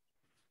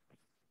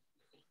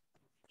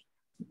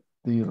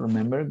 Do you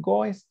remember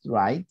go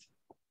straight?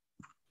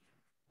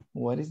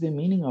 What is the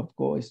meaning of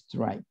go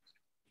straight?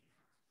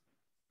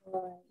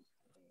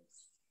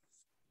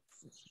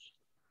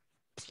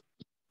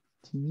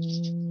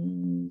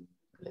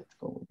 Let's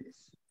go with this.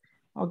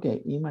 Ok,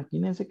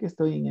 imagínense que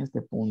estoy en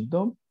este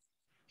punto,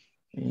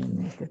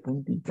 en este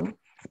puntito,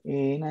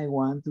 and I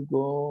want to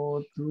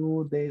go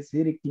to the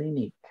city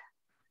clinic.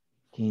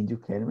 Can you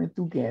help me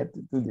to get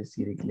to the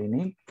city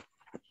clinic?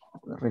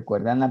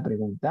 ¿Recuerdan la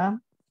pregunta?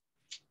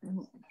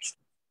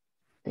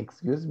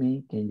 Excuse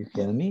me, can you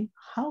help me?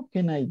 How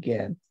can I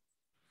get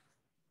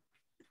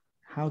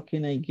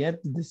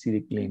to the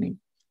city clinic?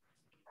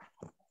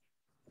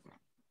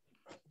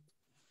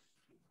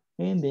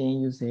 And then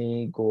you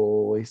say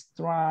go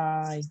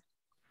straight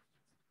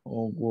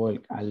or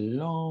walk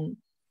along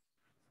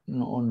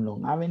on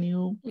Long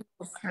Avenue.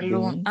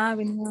 Long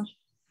Avenue.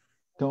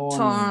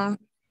 Turn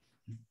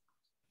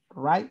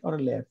right or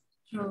left?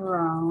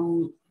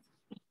 Wrong.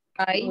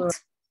 Right.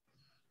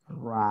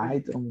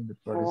 Right on the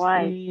first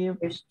Right.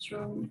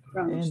 step.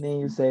 And then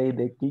you say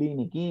the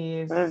clinic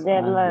is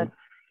left.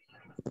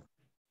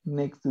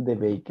 next to the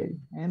bakery.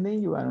 And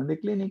then you are on the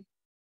clinic.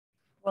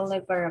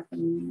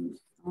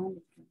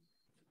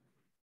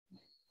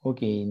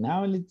 Okay,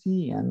 now let's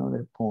see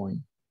another point.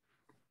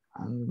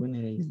 I'm going to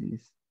erase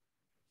this.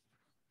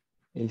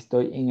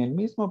 Estoy en el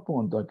mismo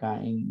punto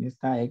acá, en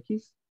esta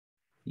X,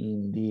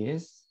 in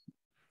this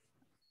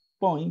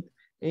point,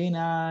 and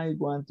I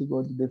want to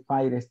go to the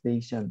fire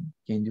station.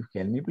 Can you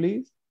help me,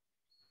 please?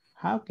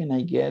 How can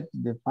I get to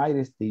the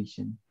fire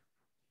station?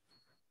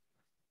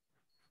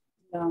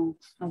 Long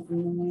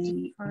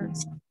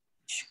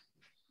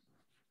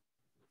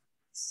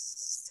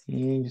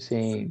You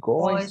say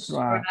go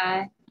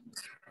straight.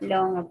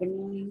 Long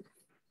Avenue.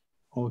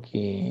 Ok,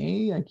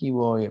 aquí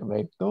voy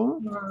recto.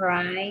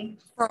 Right.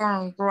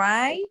 Turn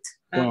right.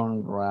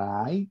 Turn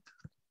right.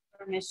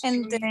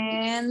 And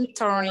then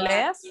turn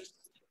left.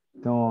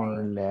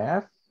 Turn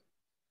left.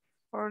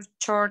 For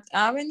Short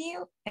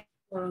Avenue.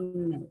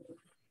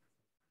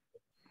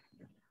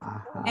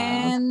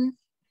 And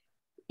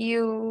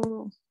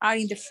you are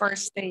in the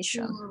first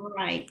station.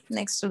 Right.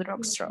 Next to the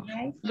drugstore.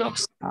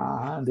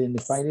 Then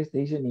the fire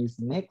station is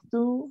next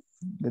to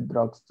the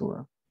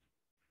drugstore.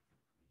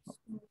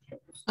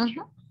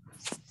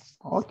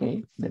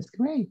 Okay, that's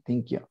great.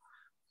 Thank you.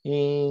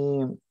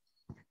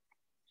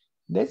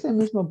 Desde el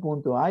mismo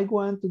punto, I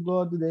want to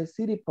go to the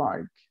city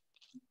park.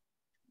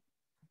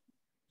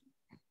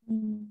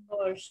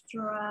 Go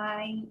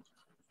straight.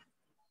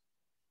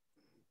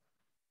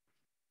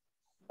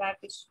 Back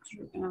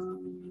street.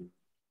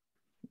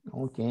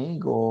 Okay,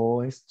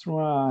 go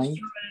straight.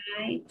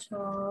 Straight,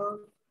 turn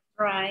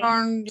right.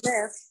 Turn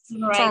left.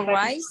 Turn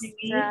right.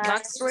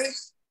 Back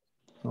street.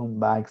 On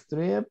back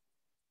strip.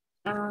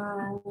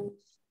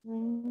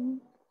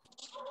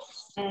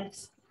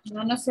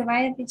 No se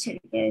vaya, teacher,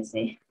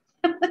 quédese.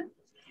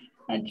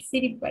 At the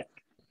city park.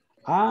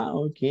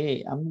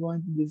 Okay, I'm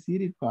going to the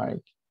city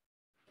park.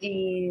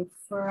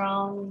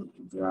 From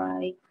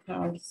dry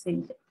car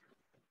center.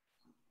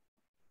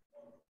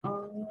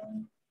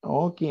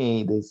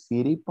 Okay, the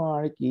city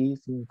park is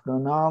in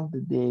front of the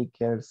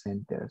daycare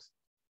centers.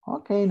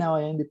 Okay, now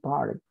I am in the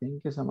park.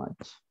 Thank you so much.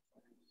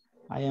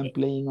 I am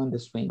playing on the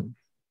swing.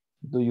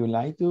 Do you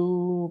like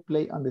to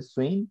play on the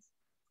swing?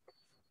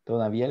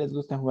 ¿Todavía les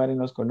gusta jugar en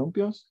los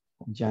columpios?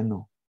 Ya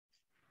no.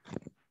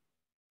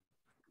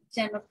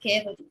 Ya no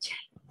quiero. Ya.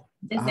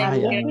 Desde Ah,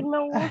 ya que- Sí no. me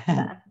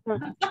gusta.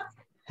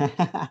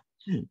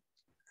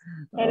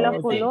 En los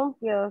Ok,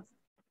 columpios.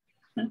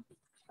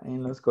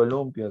 en los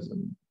columpios,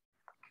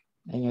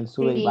 en el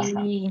sube y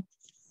baja. Sí.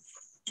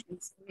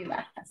 Sube y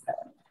baja hasta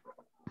ahora.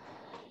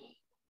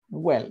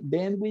 Well,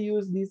 then we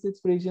use this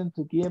expression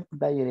to give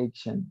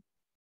direction.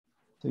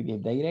 To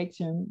give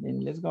direction, then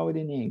let's go with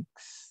the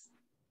next.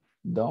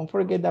 Don't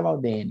forget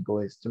about then.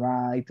 Go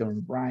straight,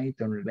 turn right,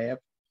 turn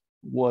left,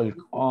 walk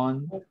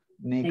on,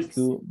 next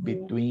to,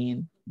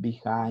 between,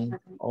 behind,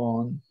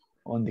 on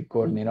the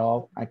corner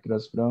of,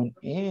 across from,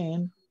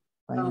 and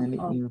finally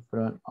in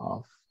front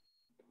of.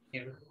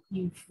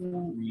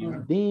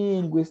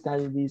 Then we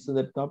studied this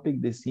other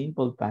topic, the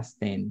simple past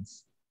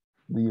tense.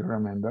 Do you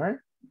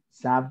remember?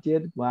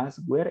 Subject was,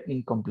 were,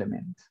 and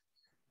complement.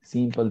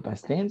 Simple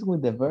past tense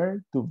with the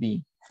verb to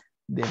be.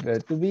 The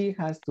verb to be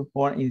has to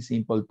form in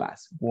simple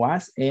past,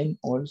 was and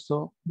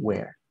also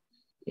were.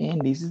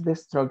 And this is the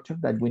structure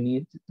that we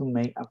need to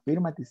make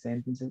affirmative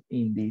sentences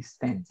in this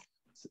tense.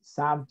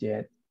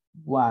 Subject,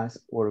 was,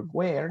 or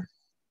were,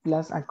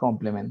 plus a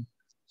complement.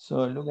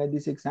 So look at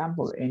this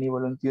example. Any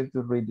volunteer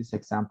to read this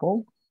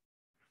example?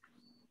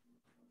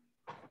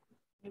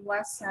 It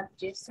was sad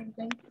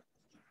yesterday.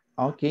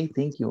 Okay,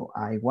 thank you.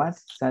 I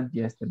was sad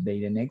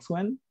yesterday. The next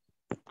one.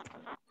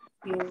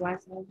 You was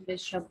at the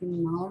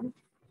shopping mall.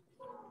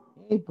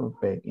 Okay,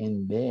 perfect.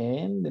 And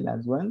then the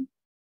last one.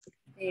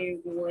 They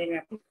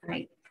were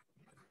polite.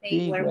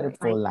 They were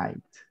polite.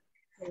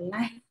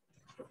 Polite.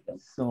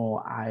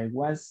 So I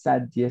was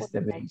sad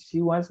yesterday.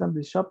 She was at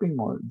the shopping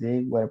mall.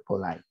 They were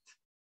polite.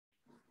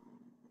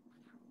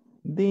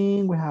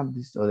 Then we have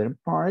this other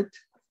part.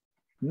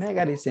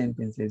 Negative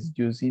sentences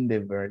using the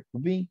verb to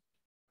be.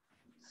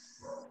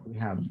 We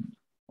have,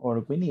 or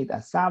we need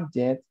a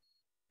subject,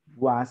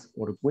 was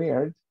or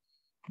were,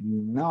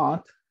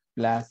 not,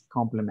 plus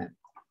complement.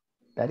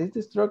 That is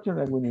the structure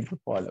that we need to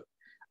follow.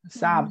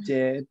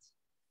 Subject,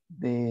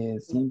 the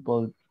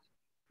simple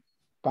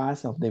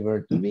past of the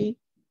verb to be,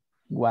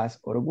 was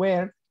or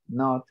were,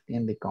 not,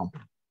 and the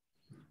complement.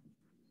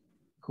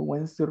 Who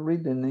wants to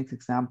read the next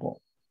example?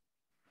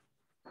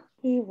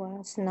 He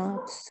was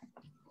not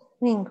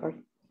angry.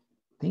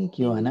 Thank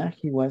you, Anna.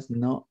 He was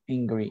not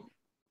angry.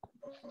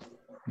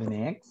 The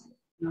next.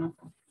 Not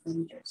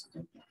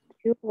yesterday.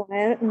 You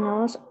were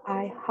not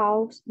at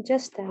house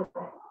yesterday.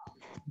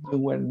 You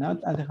were not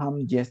at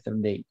home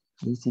yesterday.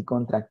 Y si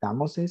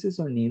contractamos ese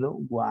sonido,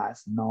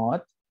 was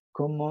not,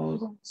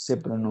 ¿cómo se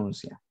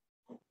pronuncia?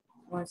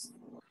 Was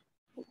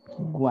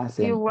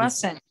Wasn't. You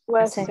wasn't.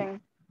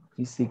 Wasn't.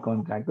 Y si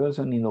contracto el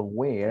sonido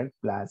were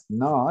plus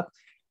not,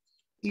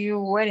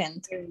 You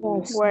weren't.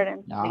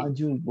 Weren't. no,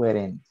 you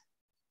weren't.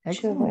 You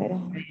Excellent.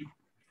 weren't.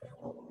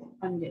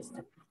 on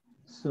yesterday.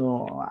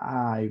 So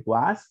I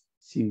was,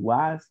 she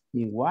was,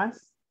 he was,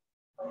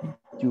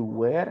 you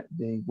were,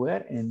 they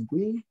were, and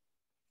we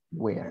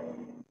were.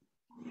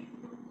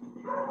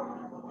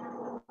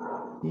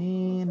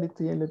 And let's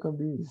take a look at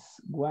this.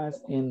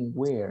 Was and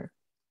where.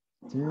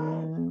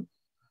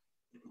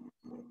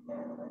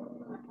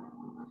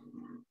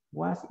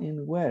 Was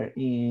and where.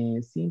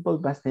 In simple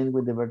past tense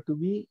with the verb to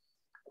be.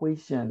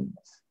 Questions.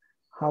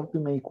 How to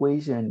make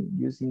question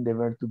using the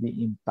verb to be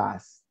in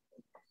past.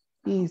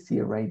 Easy,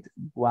 right?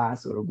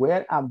 Was or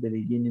were at the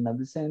beginning of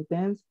the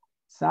sentence.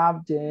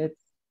 Subject,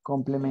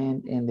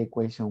 complement, and the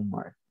question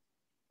mark.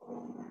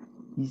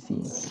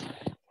 Easy.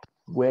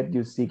 Where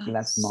you sick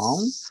last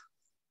month?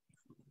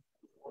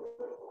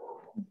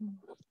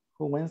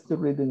 Who wants to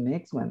read the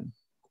next one?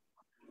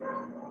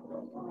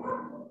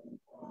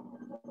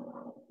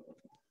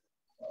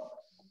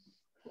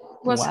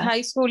 Was What?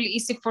 high school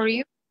easy for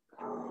you?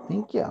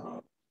 Thank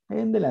you.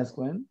 And the last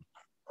one?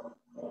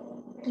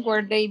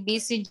 Were they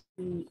busy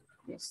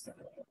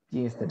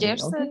Yesterday.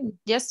 Okay.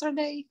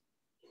 yesterday?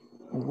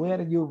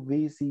 Were you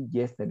busy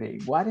yesterday?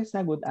 What is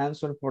a good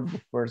answer for the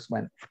first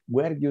one?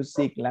 Were you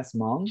sick last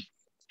month?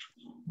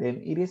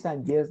 Then it is a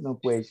yes, no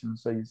question.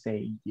 So you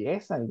say,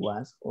 yes, I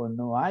was, or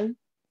no, I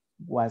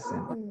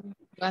wasn't.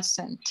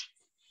 Wasn't.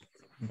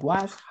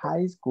 Was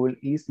high school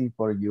easy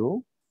for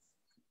you?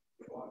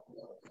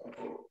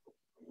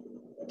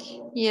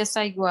 Yes,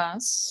 I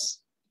was.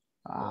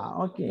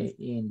 Okay,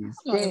 in this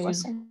No, I case,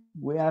 wasn't.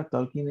 we are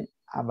talking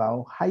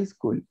about high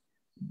school.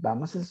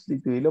 Vamos a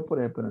sustituirlo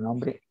por el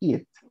pronombre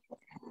it.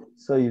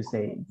 So you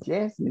say,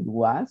 yes, it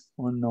was,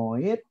 or no,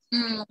 it.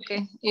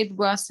 Okay, it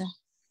wasn't.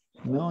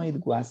 No,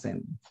 it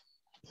wasn't.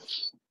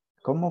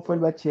 ¿Cómo fue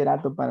el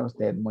bachillerato para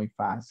usted? ¿Muy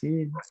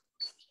fácil,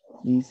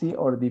 easy,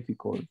 or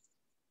difficult?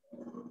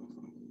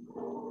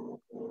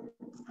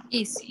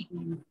 Easy.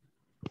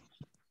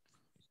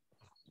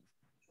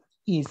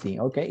 Easy,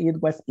 okay,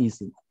 it was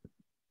easy.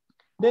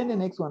 Then the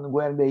next one,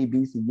 were they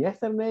busy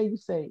yesterday? You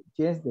say,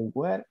 yes, they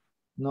were.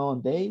 No,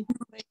 they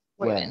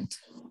went.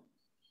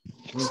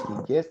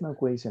 Yes, no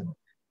question.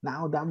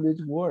 Now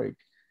W's word.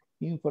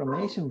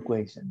 Information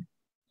question.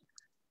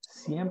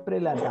 Siempre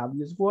la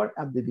W's word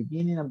at the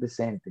beginning of the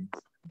sentence.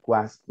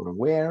 Was for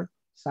where,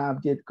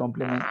 subject,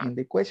 complement, and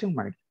the question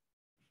mark.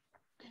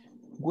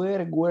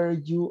 Where were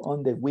you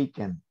on the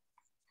weekend?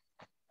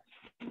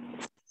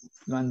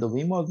 Lo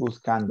anduvimos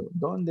buscando.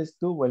 ¿Dónde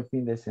estuvo el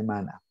fin de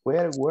semana?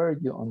 Where were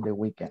you on the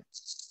weekend?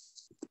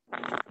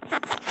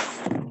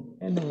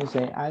 And then you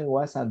say, I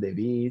was at the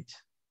beach.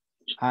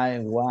 I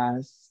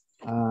was,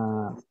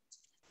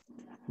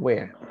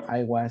 where?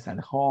 I was at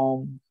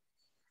home.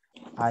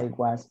 I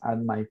was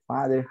at my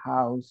father's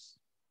house.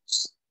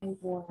 I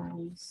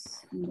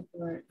was in the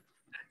work.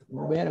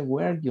 Where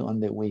were you on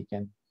the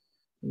weekend?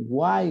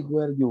 Why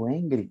were you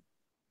angry?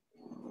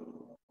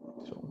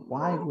 So,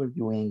 why were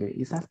you angry?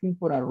 It's asking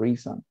for a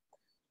reason.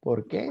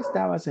 ¿Por qué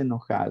estabas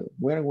enojado?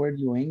 Where were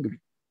you angry?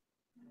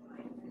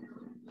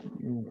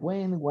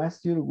 When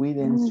was your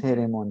wedding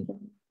ceremony?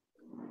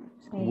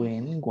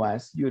 When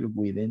was your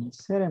wedding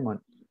ceremony?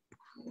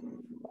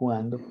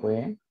 ¿Cuándo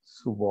fue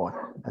su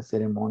boda? La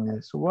ceremonia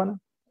de su boda.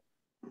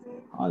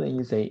 Oh, then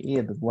you say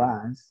it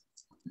was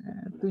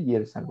 2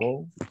 years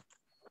ago.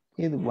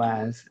 It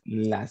was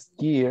last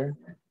year.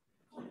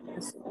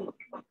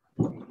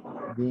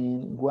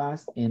 Then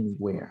was and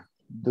where.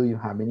 Do you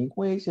have any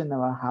question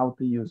about how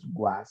to use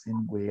was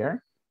and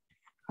where?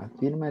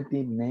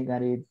 Affirmative,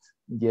 negative,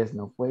 yes,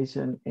 no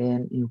question,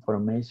 and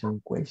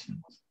information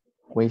questions.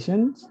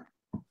 Questions?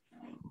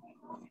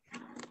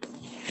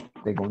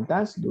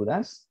 ¿Preguntas?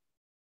 ¿Dudas?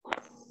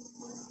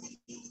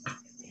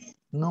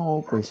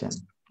 No question.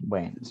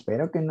 Bueno,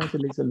 espero que no se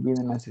les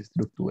olviden las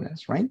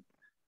estructuras, right?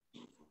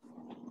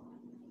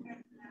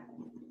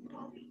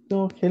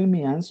 So help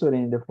me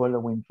answering the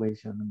following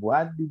question.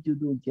 What did you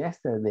do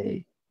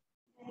yesterday?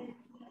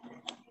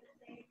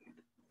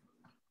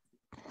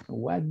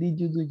 What did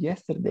you do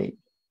yesterday?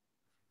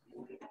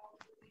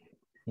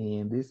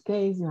 In this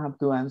case, you have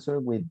to answer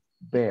with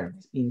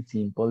verbs in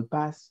simple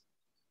past.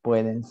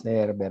 Pueden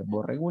ser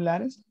verbos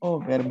regulares o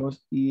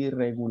verbos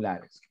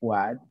irregulares.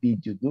 What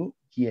did you do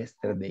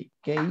yesterday?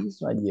 ¿Qué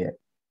hizo ayer?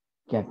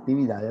 ¿Qué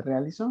actividades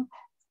realizó?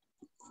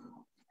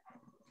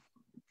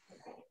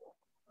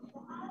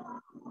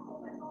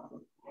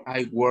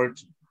 I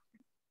worked.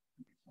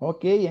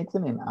 Okay,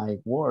 excellent. I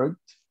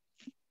worked.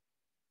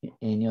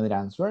 Any other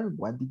answer?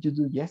 What did you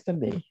do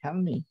yesterday? Help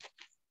me.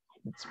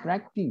 Let's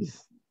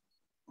practice.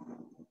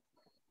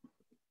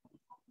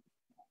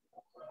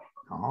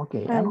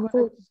 Okay,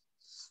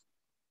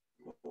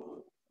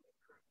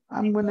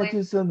 I'm gonna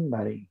choose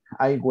somebody.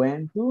 I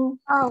went to.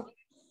 Oh,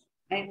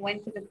 I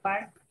went to the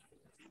park.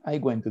 I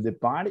went to the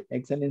park.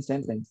 Excellent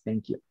sentence.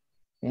 Thank you.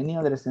 Any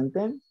other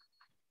sentence?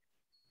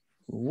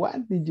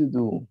 What did you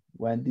do?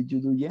 What did you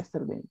do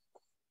yesterday?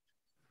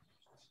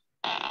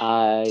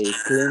 I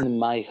cleaned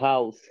my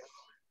house.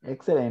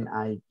 Excellent.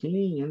 I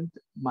cleaned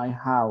my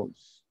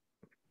house.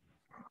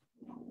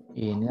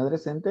 Any other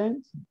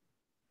sentence?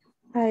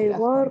 I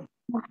work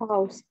my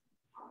house.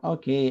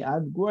 Okay,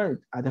 at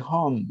work, at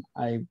home.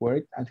 I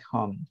worked at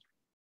home.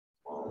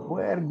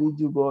 Where did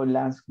you go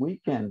last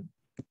weekend?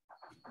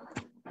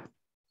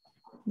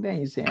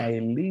 Then you say, I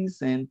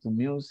listened to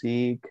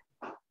music.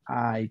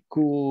 I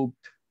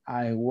cooked.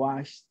 I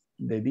washed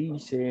the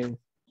dishes.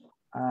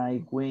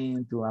 I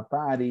went to a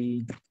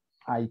party.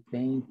 I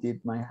painted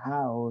my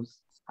house.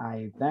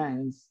 I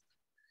danced.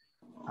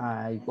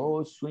 I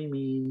go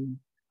swimming.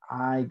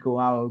 I go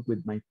out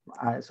with my,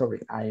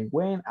 I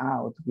went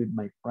out with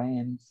my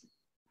friends.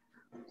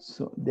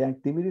 So the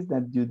activities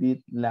that you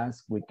did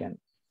last weekend.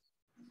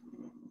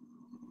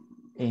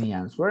 Any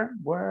answer?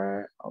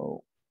 Where,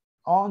 oh,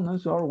 no,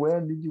 sorry,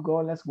 where did you go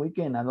last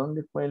weekend? ¿A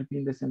dónde fue el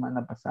fin de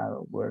semana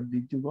pasado? Where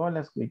did you go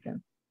last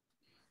weekend?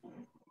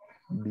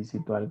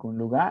 ¿Visitó algún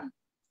lugar?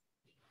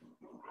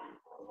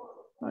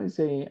 I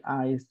say,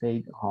 I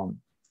stayed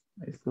home.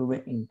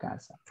 Estuve en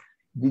casa.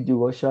 Did you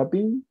go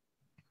shopping?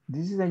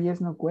 This is a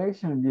yes, no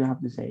question. You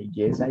have to say,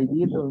 yes, I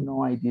did, or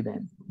no, I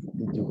didn't.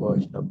 Did you go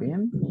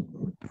shopping?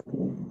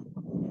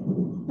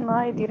 No,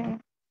 I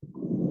didn't.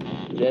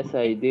 Yes,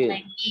 I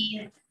did.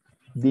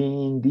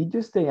 Then, did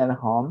you stay at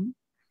home?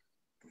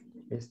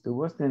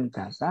 ¿Estuvo usted en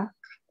casa?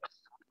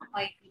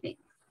 I didn't.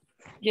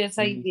 Yes,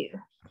 I did.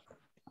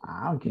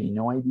 Ah, okay.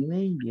 No, I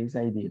didn't. Yes,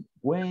 I did.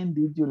 When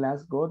did you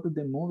last go to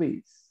the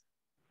movies?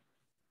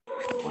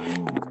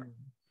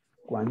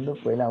 ¿Cuándo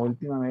fue la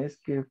última vez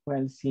que fue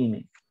al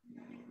cine?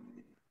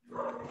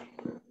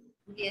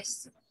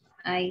 Yes,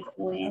 I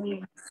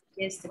went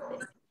yesterday.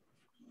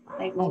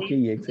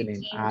 Okay,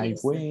 excellent. I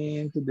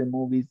went to the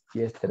movies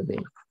yesterday.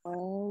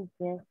 Oh,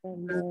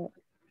 yesterday.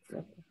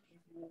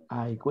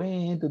 I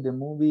went to the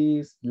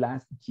movies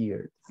last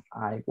year.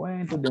 I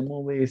went to the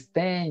movies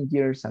 10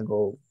 years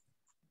ago.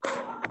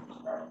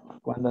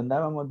 Cuando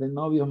andábamos de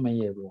novios me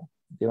llevó.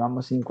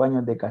 Llevamos 5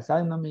 años de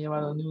casado y no me he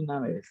llevado ni una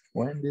vez.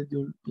 When did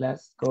you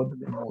last go to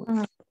the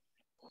movies?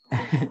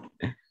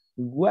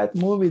 What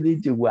movie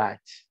did you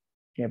watch?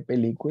 ¿Qué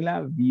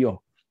película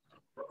vio?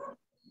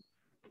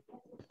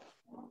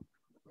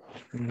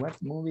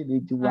 What movie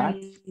did you watch?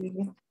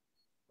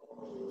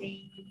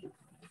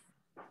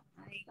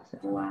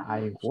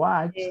 I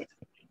watched.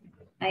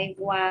 I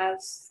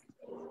was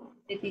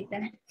the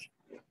Titanic.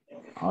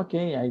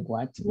 Okay, I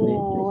watched the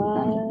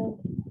Titanic.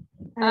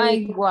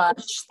 I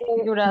watched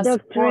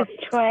Jurassic Doctor World.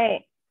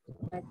 Strange.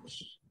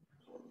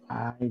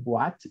 I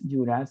watched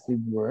Jurassic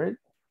World.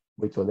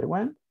 Which other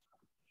one?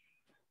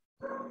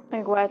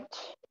 I watch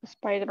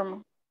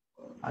Spider-Man.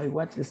 I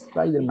watched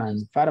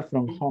Spider-Man Far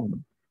From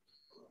Home.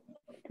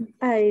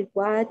 I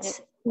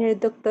watched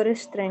Doctor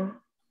Strange.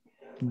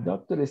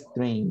 Doctor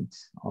Strange.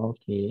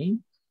 Okay.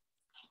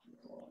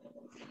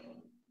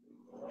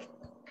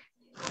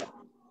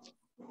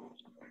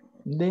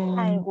 Then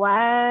I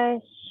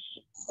watch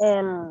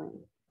ay,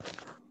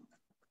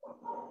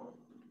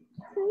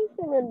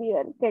 se me olvidó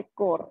el que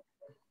corre.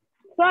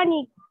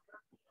 Sonic.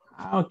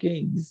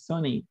 okay,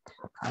 Sonic.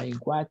 I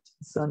watched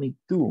Sonic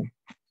 2.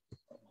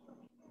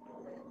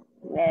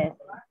 Yes.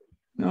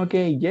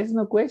 Okay, yes,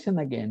 no question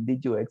again.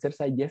 Did you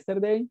exercise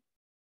yesterday?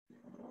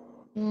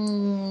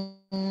 No,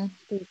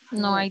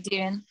 I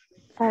didn't.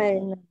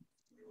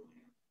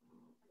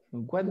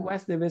 What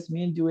was the best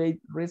meal you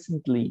ate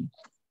recently?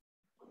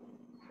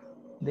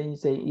 Then you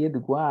say it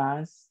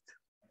was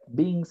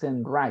beans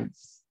and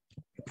rice.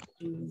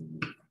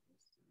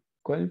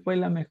 ¿Cuál fue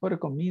la mejor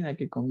comida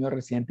que comió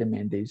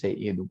recientemente? You say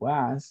it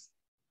was.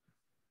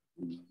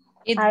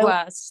 It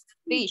was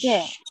fish.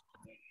 Yeah.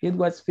 It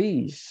was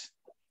fish.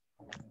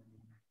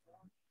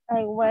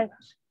 I was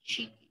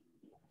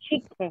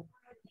chicken.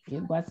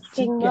 It was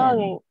Chicken chicken.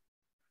 nugget.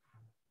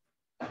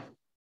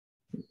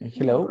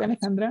 Hello,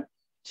 Alejandra.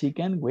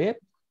 Chicken with?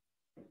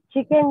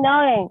 Chicken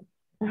nugget.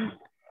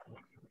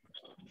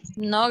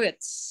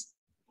 Nuggets.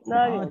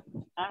 Nuggets.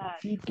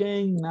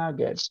 Chicken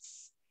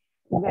nuggets.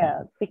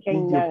 Yeah,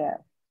 chicken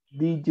nugget.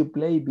 Did you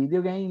play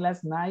video game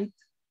last night?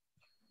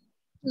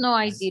 No,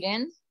 I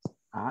didn't.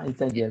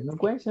 It's a yes, no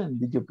question.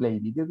 Did you play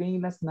video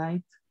game last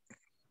night?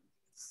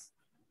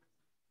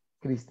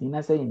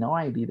 Cristina say, no,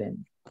 I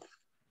didn't.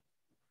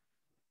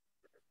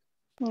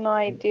 No,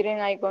 I didn't.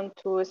 I going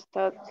to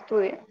start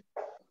studying.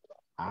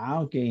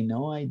 Okay,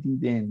 no, I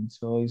didn't.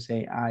 So you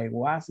say, I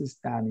was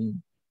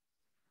studying.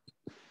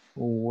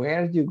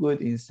 Were you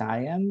good in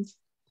science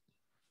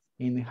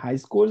in high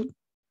school?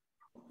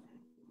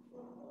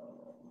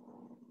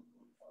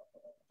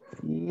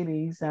 It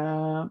is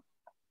a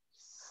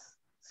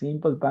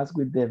simple past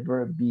with the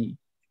verb be.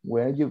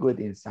 Were you good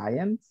in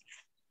science?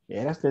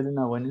 ¿Era usted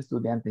una buena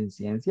estudiante en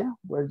ciencia?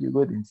 Were you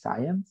good in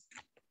science?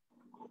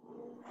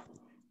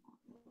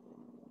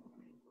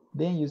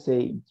 Then you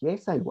say,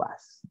 yes, I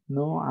was.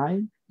 No,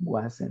 I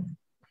wasn't.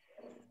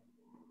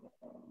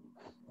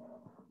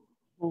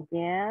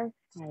 Yes,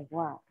 I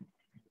was.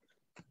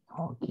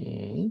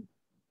 Okay.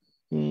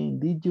 And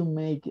did you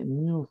make a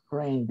new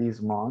friend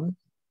this month?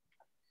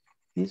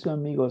 ¿Hizo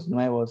amigos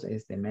nuevos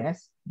este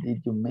mes?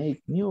 Did you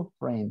make new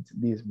friends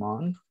this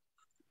month?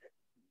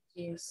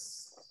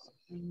 Yes,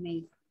 I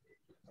made.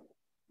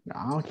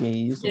 Okay.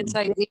 Yes,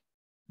 I did.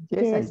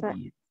 Yes, I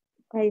did.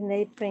 I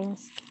made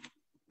friends.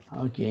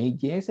 Okay,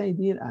 yes, I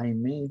did. I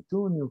made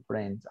 2 new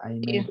friends. I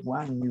made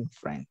 1 new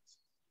friend.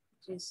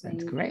 Yes,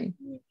 That's great.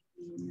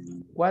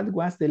 What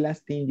was the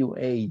last thing you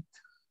ate?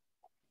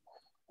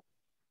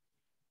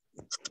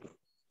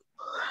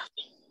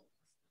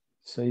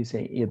 So you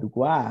say it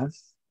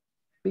was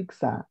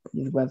pizza,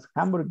 it was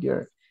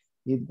hamburger,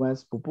 it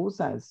was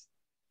pupusas.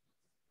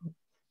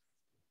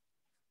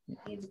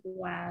 It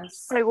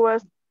was. I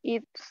was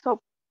eat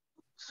soup.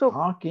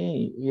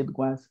 Okay, it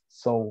was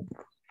soap.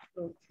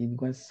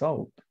 It was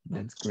soap.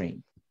 That's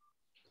great.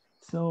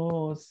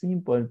 So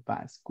simple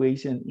past,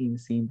 question in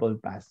simple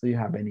past. Do you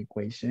have any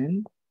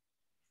question?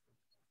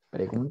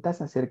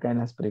 ¿Preguntas acerca de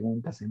las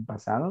preguntas en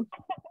pasado?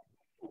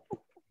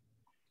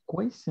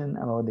 Question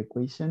about the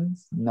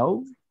questions?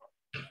 No?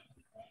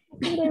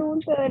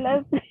 Pregunta de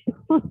las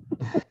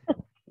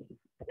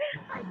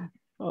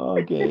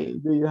Okay,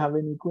 do you have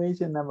any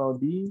question about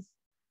this?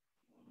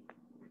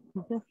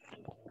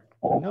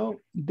 No?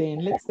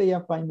 Then let's take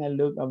a final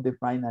look of the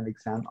final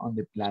exam on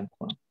the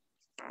platform.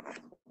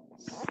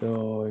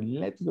 So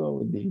let's go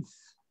with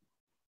this.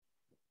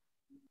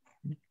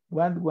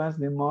 What was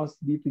the most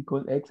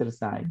difficult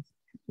exercise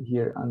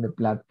here on the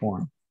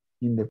platform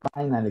in the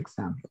final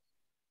exam?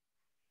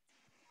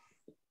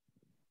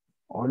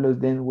 All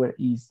of them were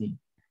easy.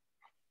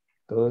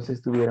 Todos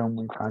estuvieron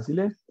muy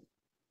fáciles.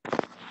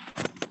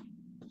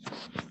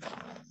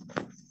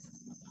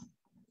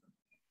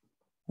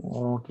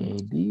 Okay,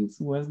 this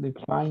was the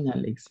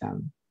final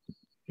exam.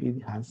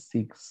 It has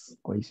 6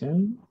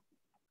 questions.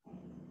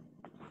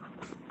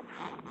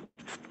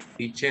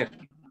 Teacher,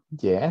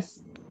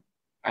 Yes.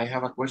 I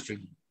have a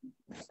question.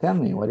 Tell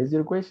me, what is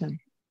your question?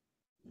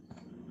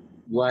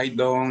 Why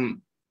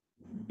don't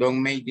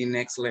make the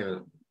next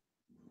level?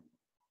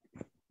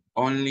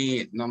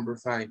 Only number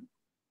 5.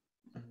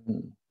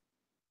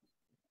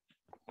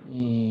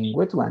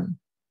 Which one?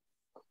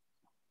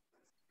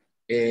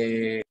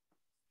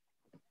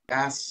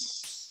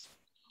 As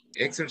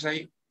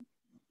exercise.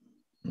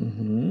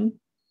 Mm-hmm.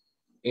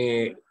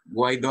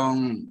 Why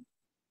don't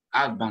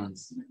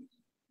advance?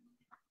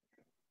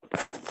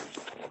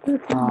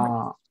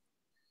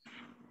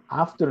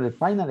 After the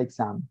final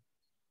exam.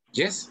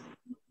 Yes.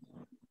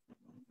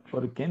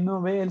 ¿Por qué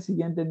no ve el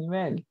siguiente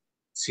nivel?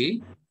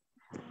 Sí.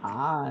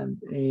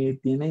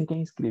 Tienen que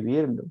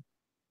inscribirlo.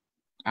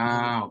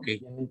 Ok.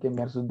 Tienen que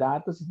enviar sus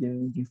datos y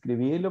tienen que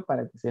inscribirlo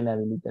para que se le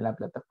habilite la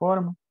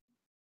plataforma.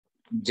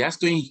 Ya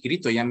estoy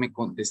inscrito, ya me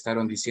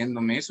contestaron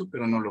diciéndome eso,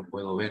 pero no lo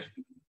puedo ver.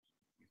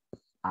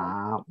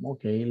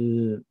 Ok.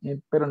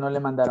 Pero no le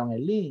mandaron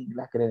el link,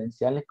 las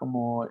credenciales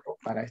como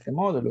para este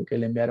módulo, que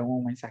le enviaron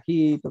un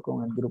mensajito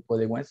con el grupo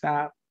de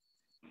WhatsApp.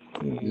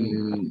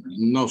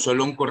 No,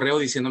 solo un correo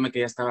diciéndome que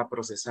ya estaba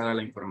procesada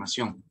la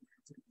información.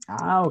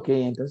 Ok.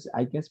 Entonces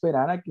hay que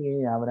esperar a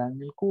que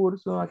abran el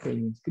curso, a que lo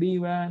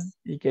inscriban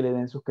y que le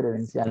den sus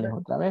credenciales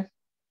otra vez.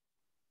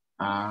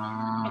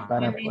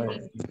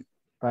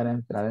 Para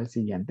entrar al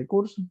siguiente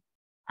curso.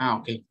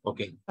 Ok.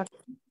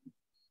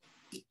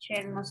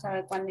 Teacher no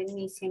sabe cuándo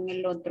inician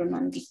el otro, no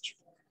han dicho.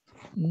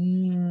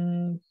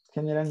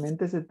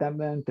 Generalmente se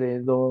tarda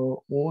entre 1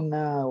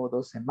 o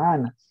 2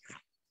 semanas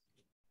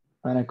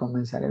para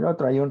comenzar el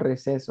otro. Hay un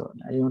receso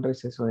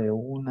de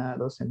 1 a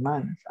 2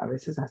 semanas, a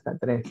veces hasta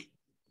 3.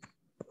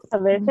 A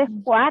veces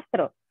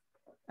 4.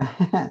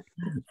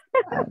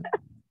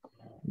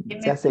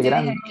 Se hace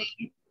grande.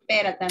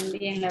 Espera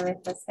también la vez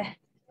pasada.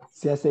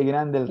 Se hace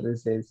grande el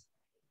receso.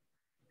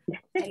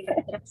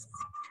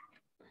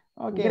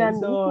 Okay,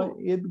 so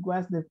it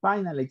was the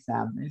final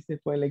exam. Este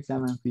fue el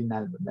examen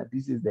final, ¿verdad?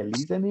 This is the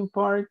listening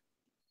part.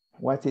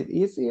 Was it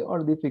easy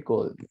or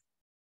difficult?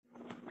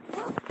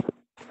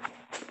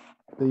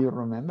 Do you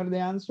remember the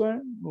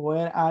answer?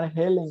 Where are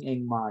Helen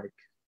and Mark?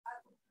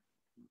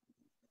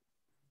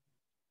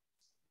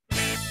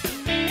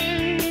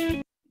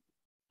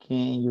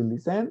 Can you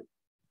listen?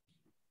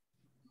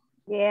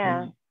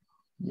 Yeah.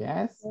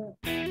 Yes?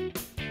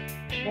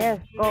 Yes,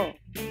 go.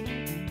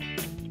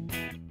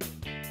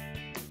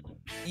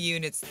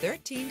 Units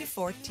 13 to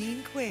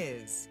 14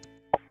 quiz.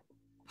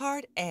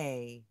 Part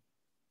A.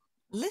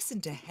 Listen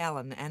to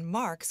Helen and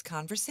Mark's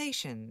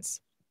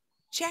conversations.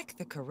 Check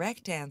the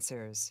correct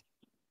answers.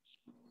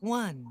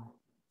 1.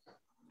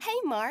 Hey,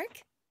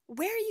 Mark.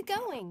 Where are you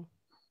going?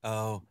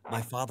 Oh,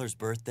 my father's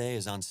birthday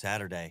is on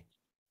Saturday.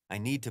 I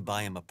need to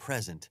buy him a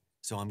present,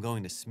 so I'm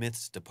going to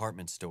Smith's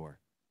department store.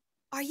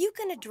 Are you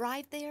going to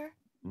drive there?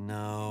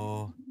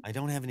 No, I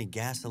don't have any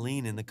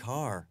gasoline in the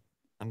car.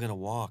 I'm going to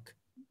walk.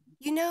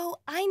 You know,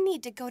 I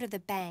need to go to the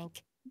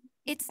bank.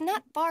 It's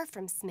not far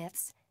from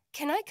Smith's.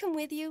 Can I come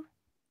with you?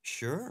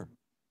 Sure.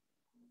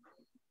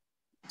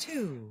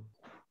 2.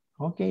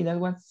 Okay, that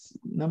was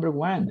number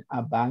 1.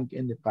 A bank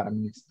and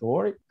department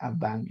store, a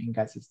bank and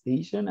gas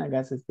station, a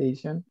gas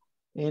station,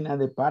 and a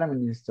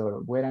department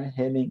store. Where are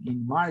Helen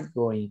and Mark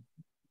going?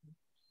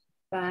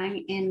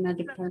 Bank and a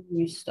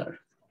department store.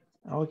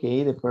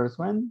 Okay, the first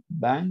one,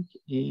 bank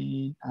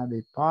in a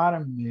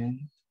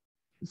department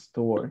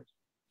store.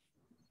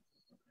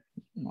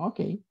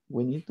 Okay,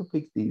 we need to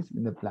fix this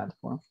in the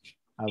platform.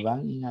 A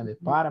bank in a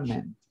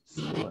department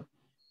store.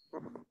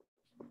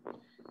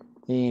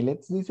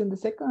 Let's listen the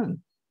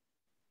second.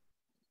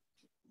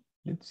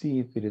 Let's see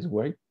if it is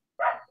working.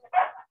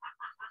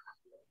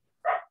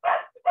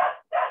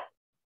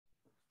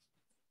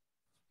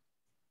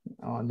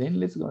 Then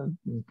let's go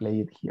and play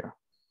it here.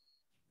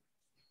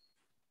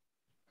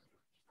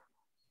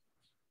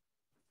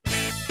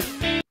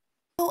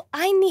 Oh,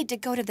 I need to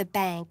go to the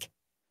bank.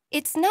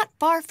 It's not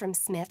far from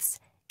Smith's.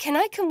 Can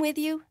I come with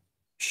you?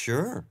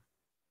 Sure.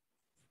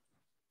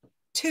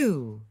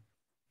 2.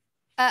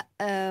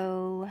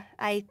 Uh-oh,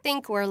 I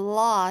think we're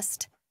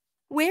lost.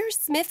 Where's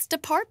Smith's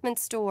department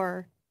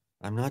store?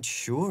 I'm not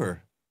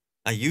sure.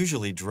 I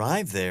usually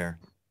drive there.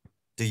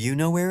 Do you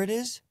know where it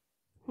is?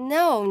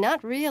 No,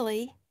 not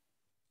really.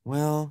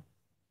 Well,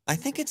 I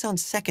think it's on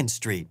 2nd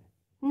Street.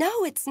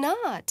 No, it's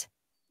not.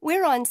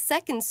 We're on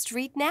 2nd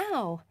Street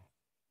now.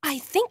 I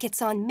think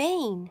it's on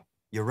Main.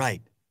 You're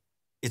right.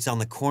 It's on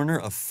the corner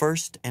of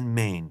 1st and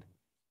Main.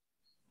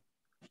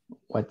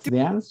 What's the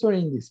answer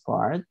in this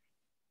part?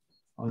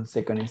 On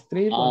 2nd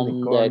Street, on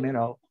the corner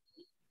of?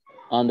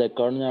 On the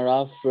corner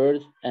of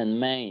 1st and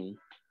Main.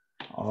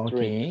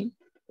 Okay.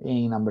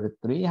 And number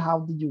 3, how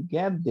did you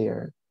get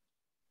there?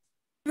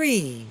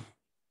 3.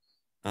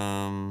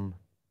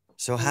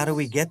 So how do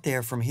we get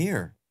there from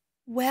here?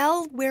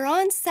 Well, we're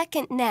on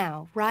 2nd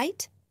now,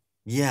 right?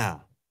 Yeah.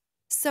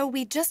 So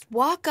we just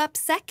walk up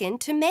 2nd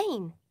to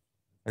Main.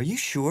 Are you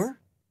sure?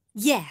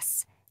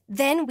 Yes.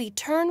 Then we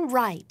turn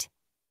right.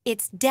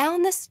 It's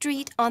down the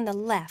street on the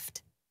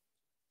left.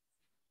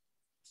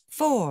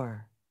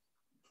 4.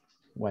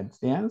 What's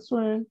the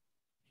answer?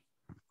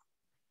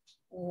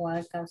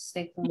 Walk up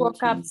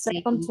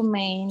 2nd to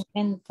Main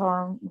and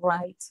turn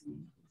right.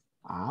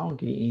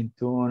 Okay, and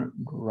turn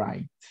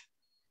right.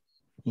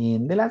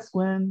 And the last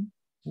one,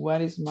 what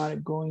is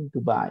Mark going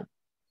to buy?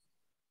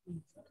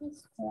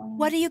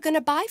 What are you going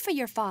to buy for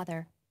your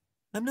father?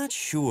 I'm not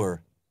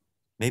sure.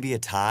 Maybe a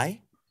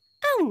tie?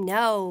 Oh,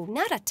 no,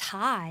 not a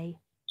tie.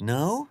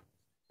 No?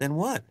 Then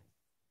what?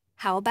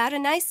 How about a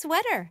nice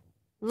sweater?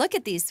 Look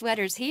at these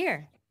sweaters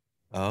here.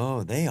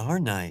 Oh, they are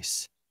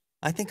nice.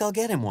 I think I'll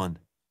get him one.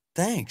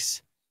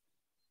 Thanks.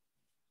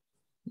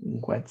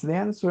 What's the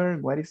answer?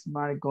 What is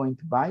Mark going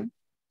to buy?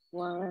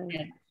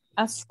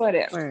 A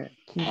sweater.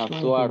 He's A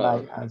going to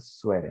buy sweater. a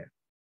sweater.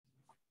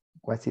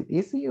 Was it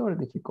easy or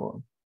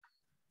difficult?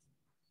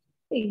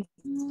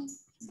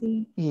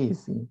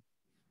 Easy.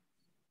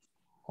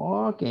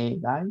 Okay,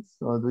 guys.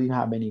 So do you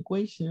have any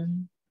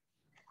question?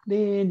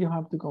 Then you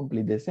have to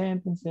complete the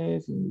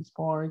sentences in this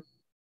part.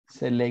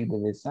 Select the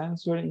best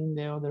answer in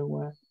the other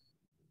one.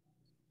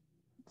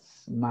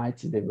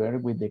 Match the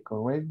verb with the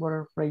correct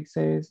word or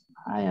phrases.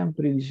 I am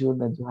pretty sure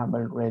that you have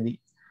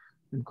already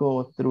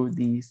go through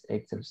this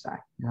exercise.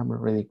 You have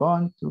already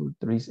gone through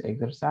this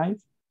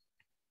exercise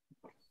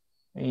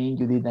and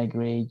you did a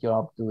great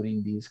job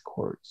during this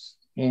course.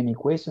 Any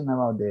question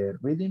about the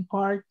reading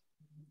part?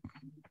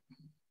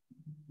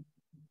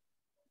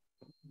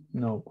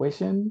 No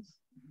questions?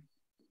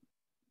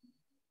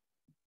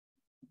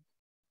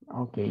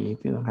 Okay,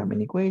 if you don't have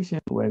any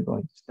questions, we're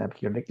going to stop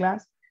here the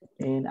class.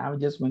 And I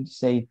just want to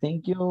say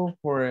thank you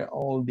for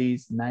all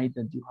this night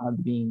that you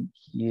have been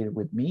here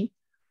with me.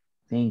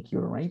 Thank you,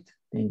 right?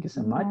 Thank you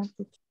so much.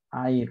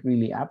 I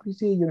really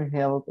appreciate your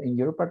help and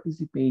your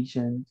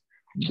participation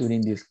during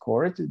this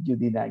course. You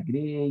did a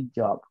great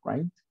job,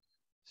 right?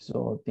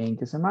 So thank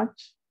you so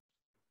much.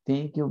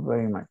 Thank you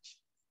very much.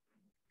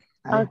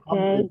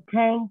 Okay,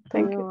 thank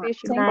Thank you, you.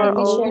 teacher, Thank for you,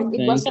 all.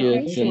 teacher. It was Thank you. Good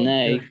amazing.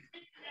 night.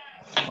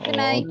 Good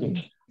night.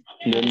 Okay.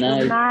 Good Good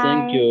night.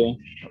 Thank night. you.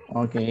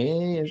 Ok,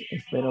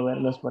 espero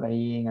verlos por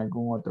ahí en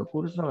algún otro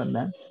curso,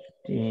 ¿verdad?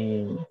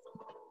 Bien,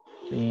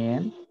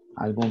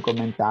 ¿algún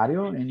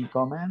comentario? Any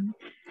comment?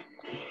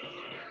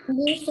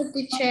 Listo,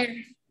 teacher.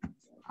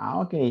 Ah,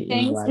 ok, Thanks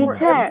igual. for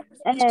Teacher,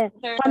 everything.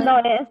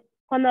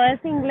 cuando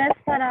es inglés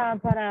para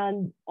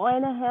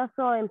ONGs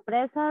o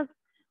empresas,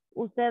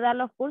 ¿usted da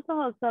los cursos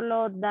o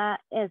solo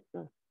da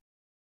estos?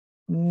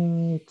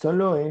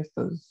 Solo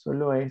estos.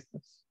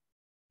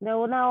 ¿De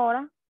 1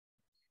 hora?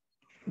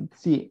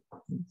 Sí,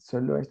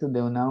 solo estos de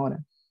 1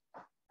 hora.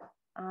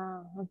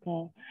 Ah,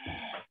 okay.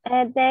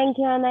 Thank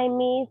you, and I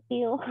miss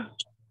you.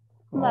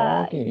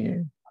 Bye.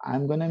 Okay,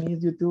 I'm gonna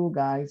miss you too,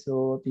 guys,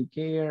 so take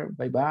care.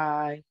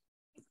 Bye-bye.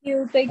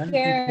 You take Bye,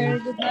 care. teacher.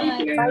 Good night.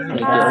 Thank you. Bye.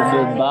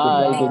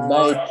 Goodbye.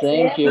 Goodbye.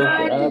 Thank you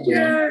for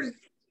everything.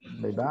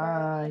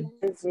 Bye-bye.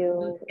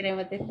 Nos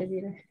queremos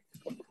despedir.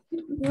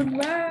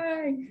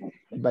 Goodbye.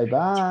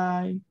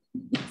 Bye-bye.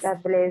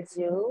 God bless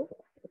you.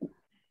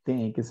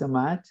 Thank you so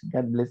much.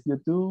 God bless you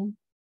too.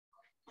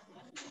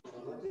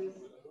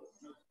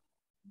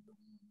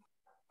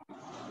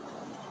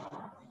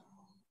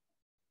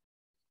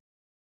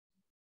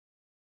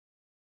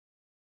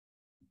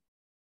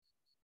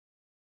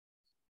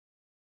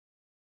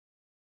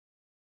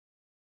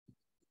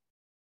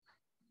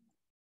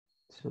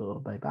 So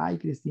bye-bye,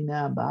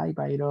 Cristina. Bye,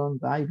 Byron.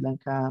 Bye,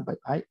 Blanca.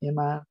 Bye-bye,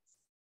 Emma.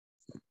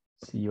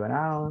 See you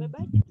around.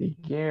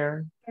 Take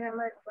care.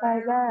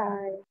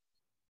 Bye-bye.